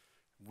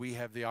 We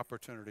have the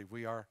opportunity.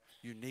 We are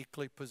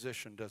uniquely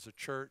positioned as a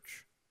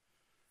church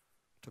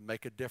to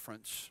make a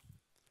difference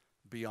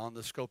beyond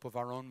the scope of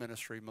our own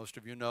ministry. Most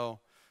of you know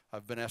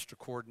I've been asked to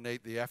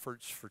coordinate the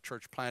efforts for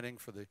church planting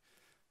for the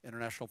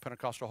International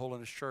Pentecostal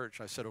Holiness Church.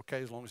 I said,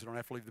 okay, as long as I don't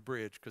have to leave the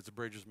bridge, because the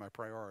bridge is my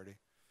priority.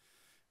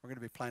 We're going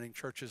to be planting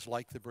churches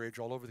like the bridge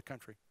all over the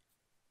country.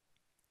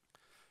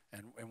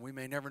 And we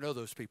may never know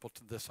those people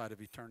to this side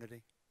of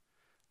eternity,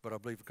 but I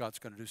believe God's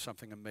going to do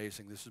something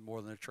amazing. This is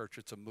more than a church,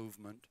 it's a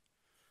movement.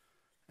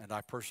 And I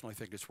personally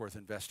think it's worth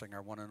investing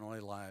our one and only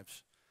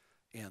lives.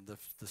 And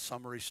the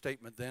summary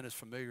statement then is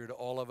familiar to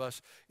all of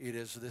us.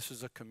 This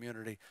is a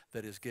community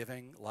that is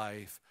giving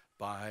life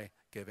by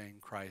giving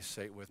Christ.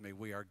 Say it with me.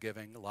 We are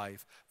giving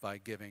life by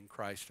giving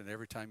Christ. And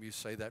every time you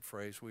say that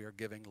phrase, we are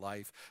giving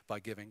life by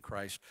giving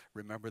Christ,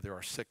 remember there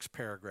are 6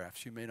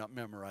 paragraphs. You may not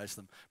memorize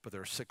them, but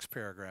there are 6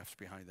 paragraphs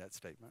behind that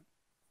statement.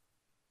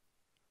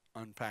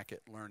 Unpack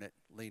it, learn it,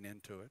 lean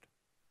into it.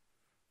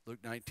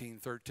 Luke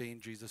 19:13,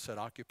 Jesus said,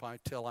 occupy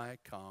till I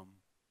come.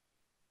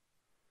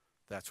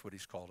 That's what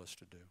he's called us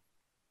to do.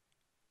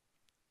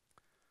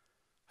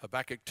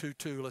 Habakkuk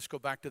 2:2, let's go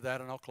back to that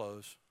and I'll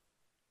close.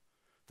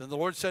 Then the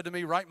Lord said to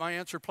me, write my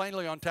answer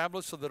plainly on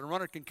tablets so that a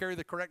runner can carry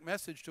the correct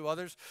message to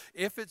others.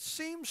 If it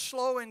seems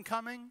slow in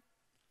coming,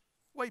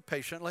 wait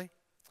patiently,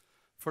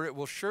 for it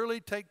will surely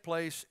take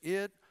place.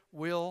 It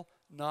will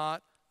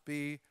not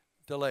be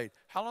delayed.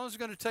 How long is it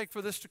going to take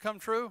for this to come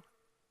true?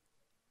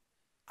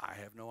 I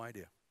have no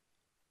idea.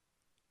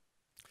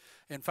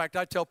 In fact,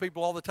 I tell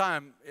people all the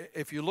time,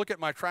 if you look at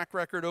my track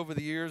record over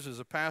the years as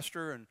a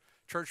pastor and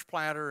church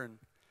planter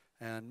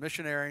and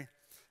missionary,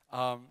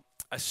 I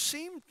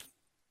seem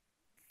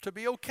to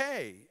be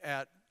okay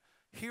at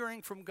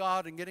hearing from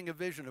God and getting a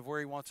vision of where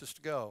he wants us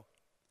to go.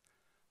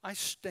 I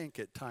stink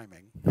at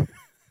timing.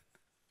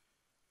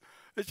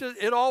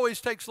 It always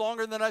takes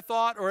longer than I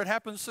thought, or it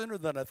happens sooner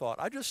than I thought.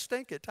 I just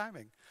stink at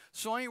timing.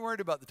 So I ain't worried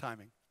about the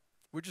timing.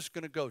 We're just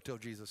going to go till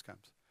Jesus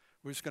comes.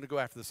 We're just going to go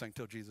after this thing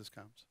till Jesus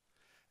comes.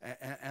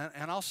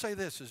 And I'll say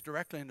this as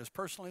directly and as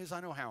personally as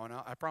I know how, and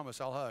I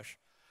promise I'll hush.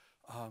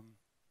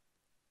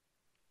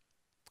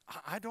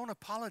 I don't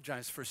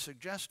apologize for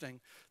suggesting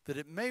that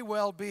it may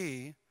well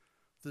be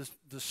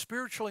the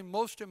spiritually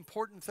most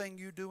important thing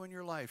you do in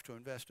your life to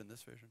invest in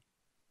this vision.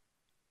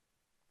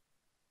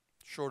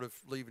 Short of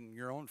leaving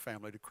your own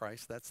family to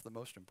Christ, that's the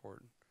most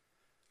important.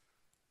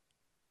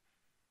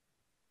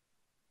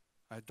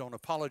 I don't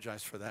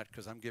apologize for that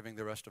because I'm giving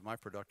the rest of my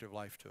productive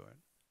life to it.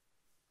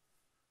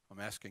 I'm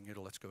asking you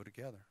to let's go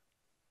together.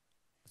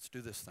 Let's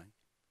do this thing.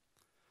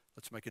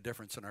 Let's make a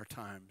difference in our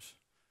times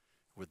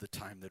with the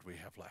time that we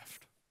have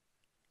left.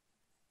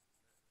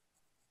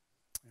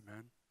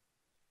 Amen.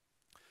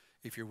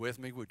 If you're with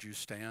me, would you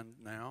stand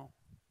now?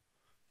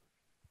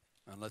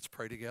 And let's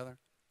pray together.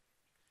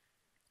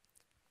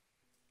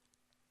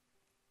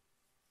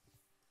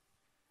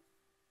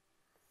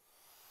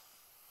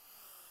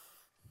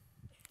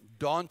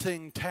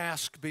 Daunting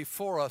task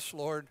before us,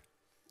 Lord.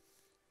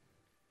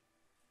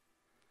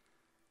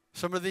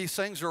 Some of these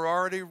things are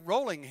already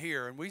rolling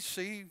here, and we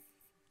see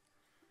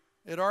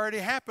it already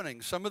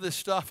happening. Some of this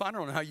stuff, I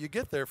don't know how you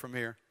get there from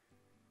here.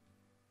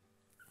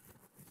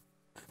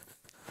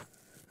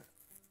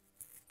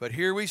 But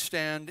here we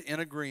stand in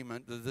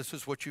agreement that this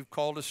is what you've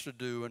called us to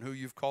do and who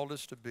you've called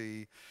us to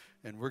be,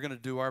 and we're going to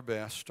do our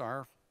best,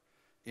 our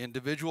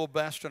individual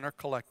best and our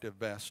collective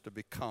best to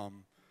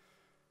become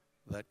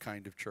that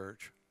kind of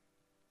church.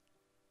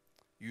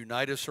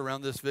 Unite us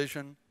around this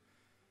vision,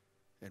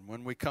 and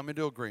when we come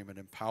into agreement,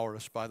 empower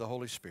us by the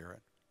Holy Spirit,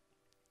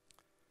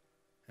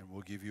 and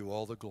we'll give you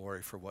all the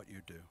glory for what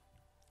you do.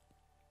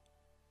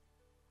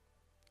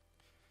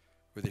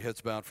 With your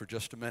heads bowed for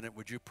just a minute,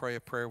 would you pray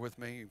a prayer with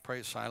me? You can pray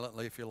it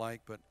silently if you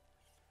like, but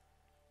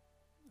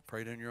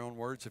pray it in your own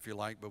words if you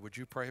like, but would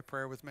you pray a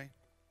prayer with me?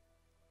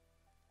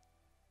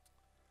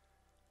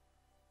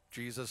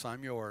 Jesus,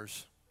 I'm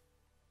yours.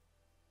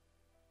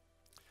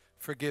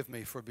 Forgive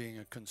me for being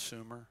a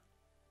consumer,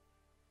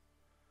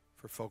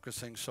 for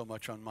focusing so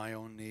much on my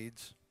own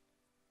needs.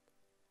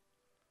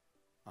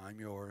 I'm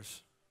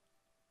yours.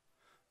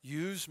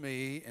 Use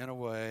me in a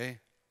way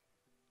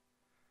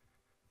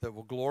that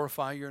will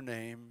glorify your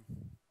name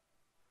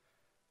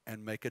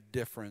and make a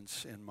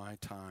difference in my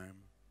time.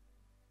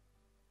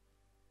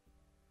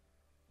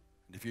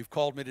 And if you've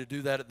called me to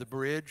do that at the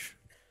bridge,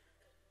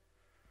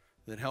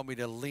 then help me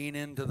to lean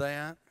into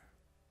that,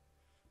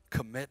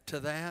 commit to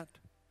that,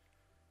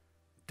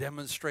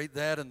 demonstrate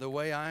that in the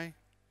way I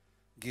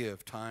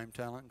give time,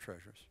 talent, and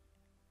treasures.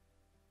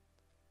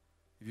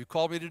 If you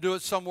called me to do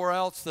it somewhere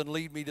else, then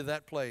lead me to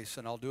that place,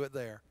 and I'll do it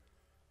there.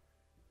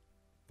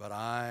 But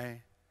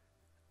I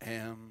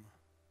am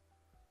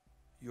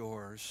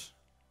yours.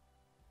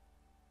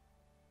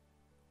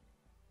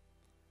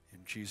 In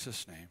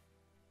Jesus' name.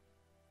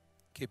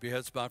 Keep your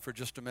heads bowed for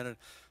just a minute.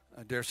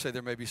 I dare say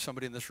there may be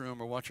somebody in this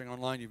room or watching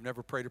online, you've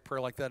never prayed a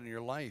prayer like that in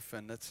your life,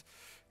 and it's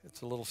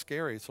a little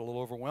scary. It's a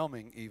little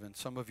overwhelming even.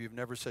 Some of you have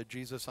never said,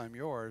 Jesus, I'm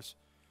yours.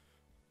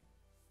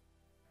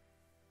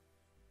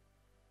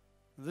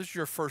 This is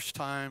your first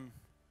time.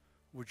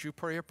 Would you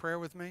pray a prayer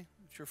with me?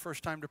 It's your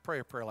first time to pray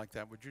a prayer like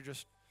that. Would you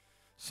just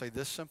say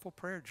this simple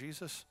prayer?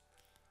 Jesus,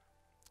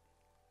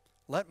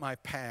 let my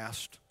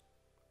past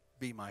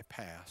be my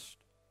past.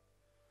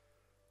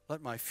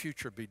 Let my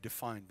future be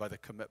defined by the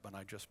commitment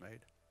I just made.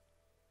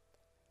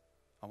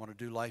 I want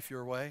to do life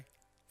your way.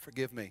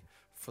 Forgive me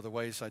for the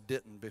ways I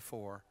didn't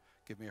before.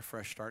 Give me a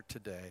fresh start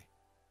today.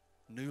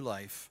 New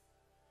life.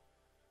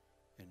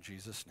 In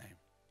Jesus' name.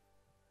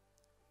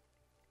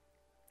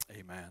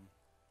 Amen.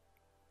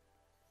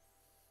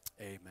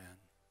 Amen.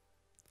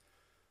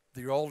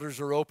 The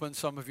altars are open.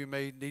 Some of you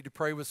may need to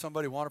pray with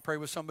somebody, want to pray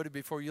with somebody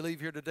before you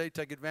leave here today.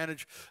 Take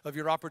advantage of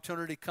your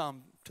opportunity.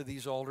 Come to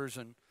these altars,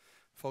 and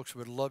folks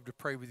would love to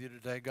pray with you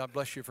today. God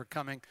bless you for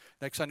coming.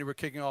 Next Sunday we're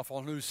kicking off a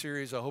new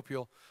series. I hope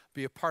you'll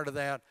be a part of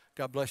that.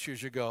 God bless you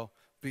as you go.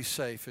 Be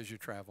safe as you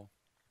travel.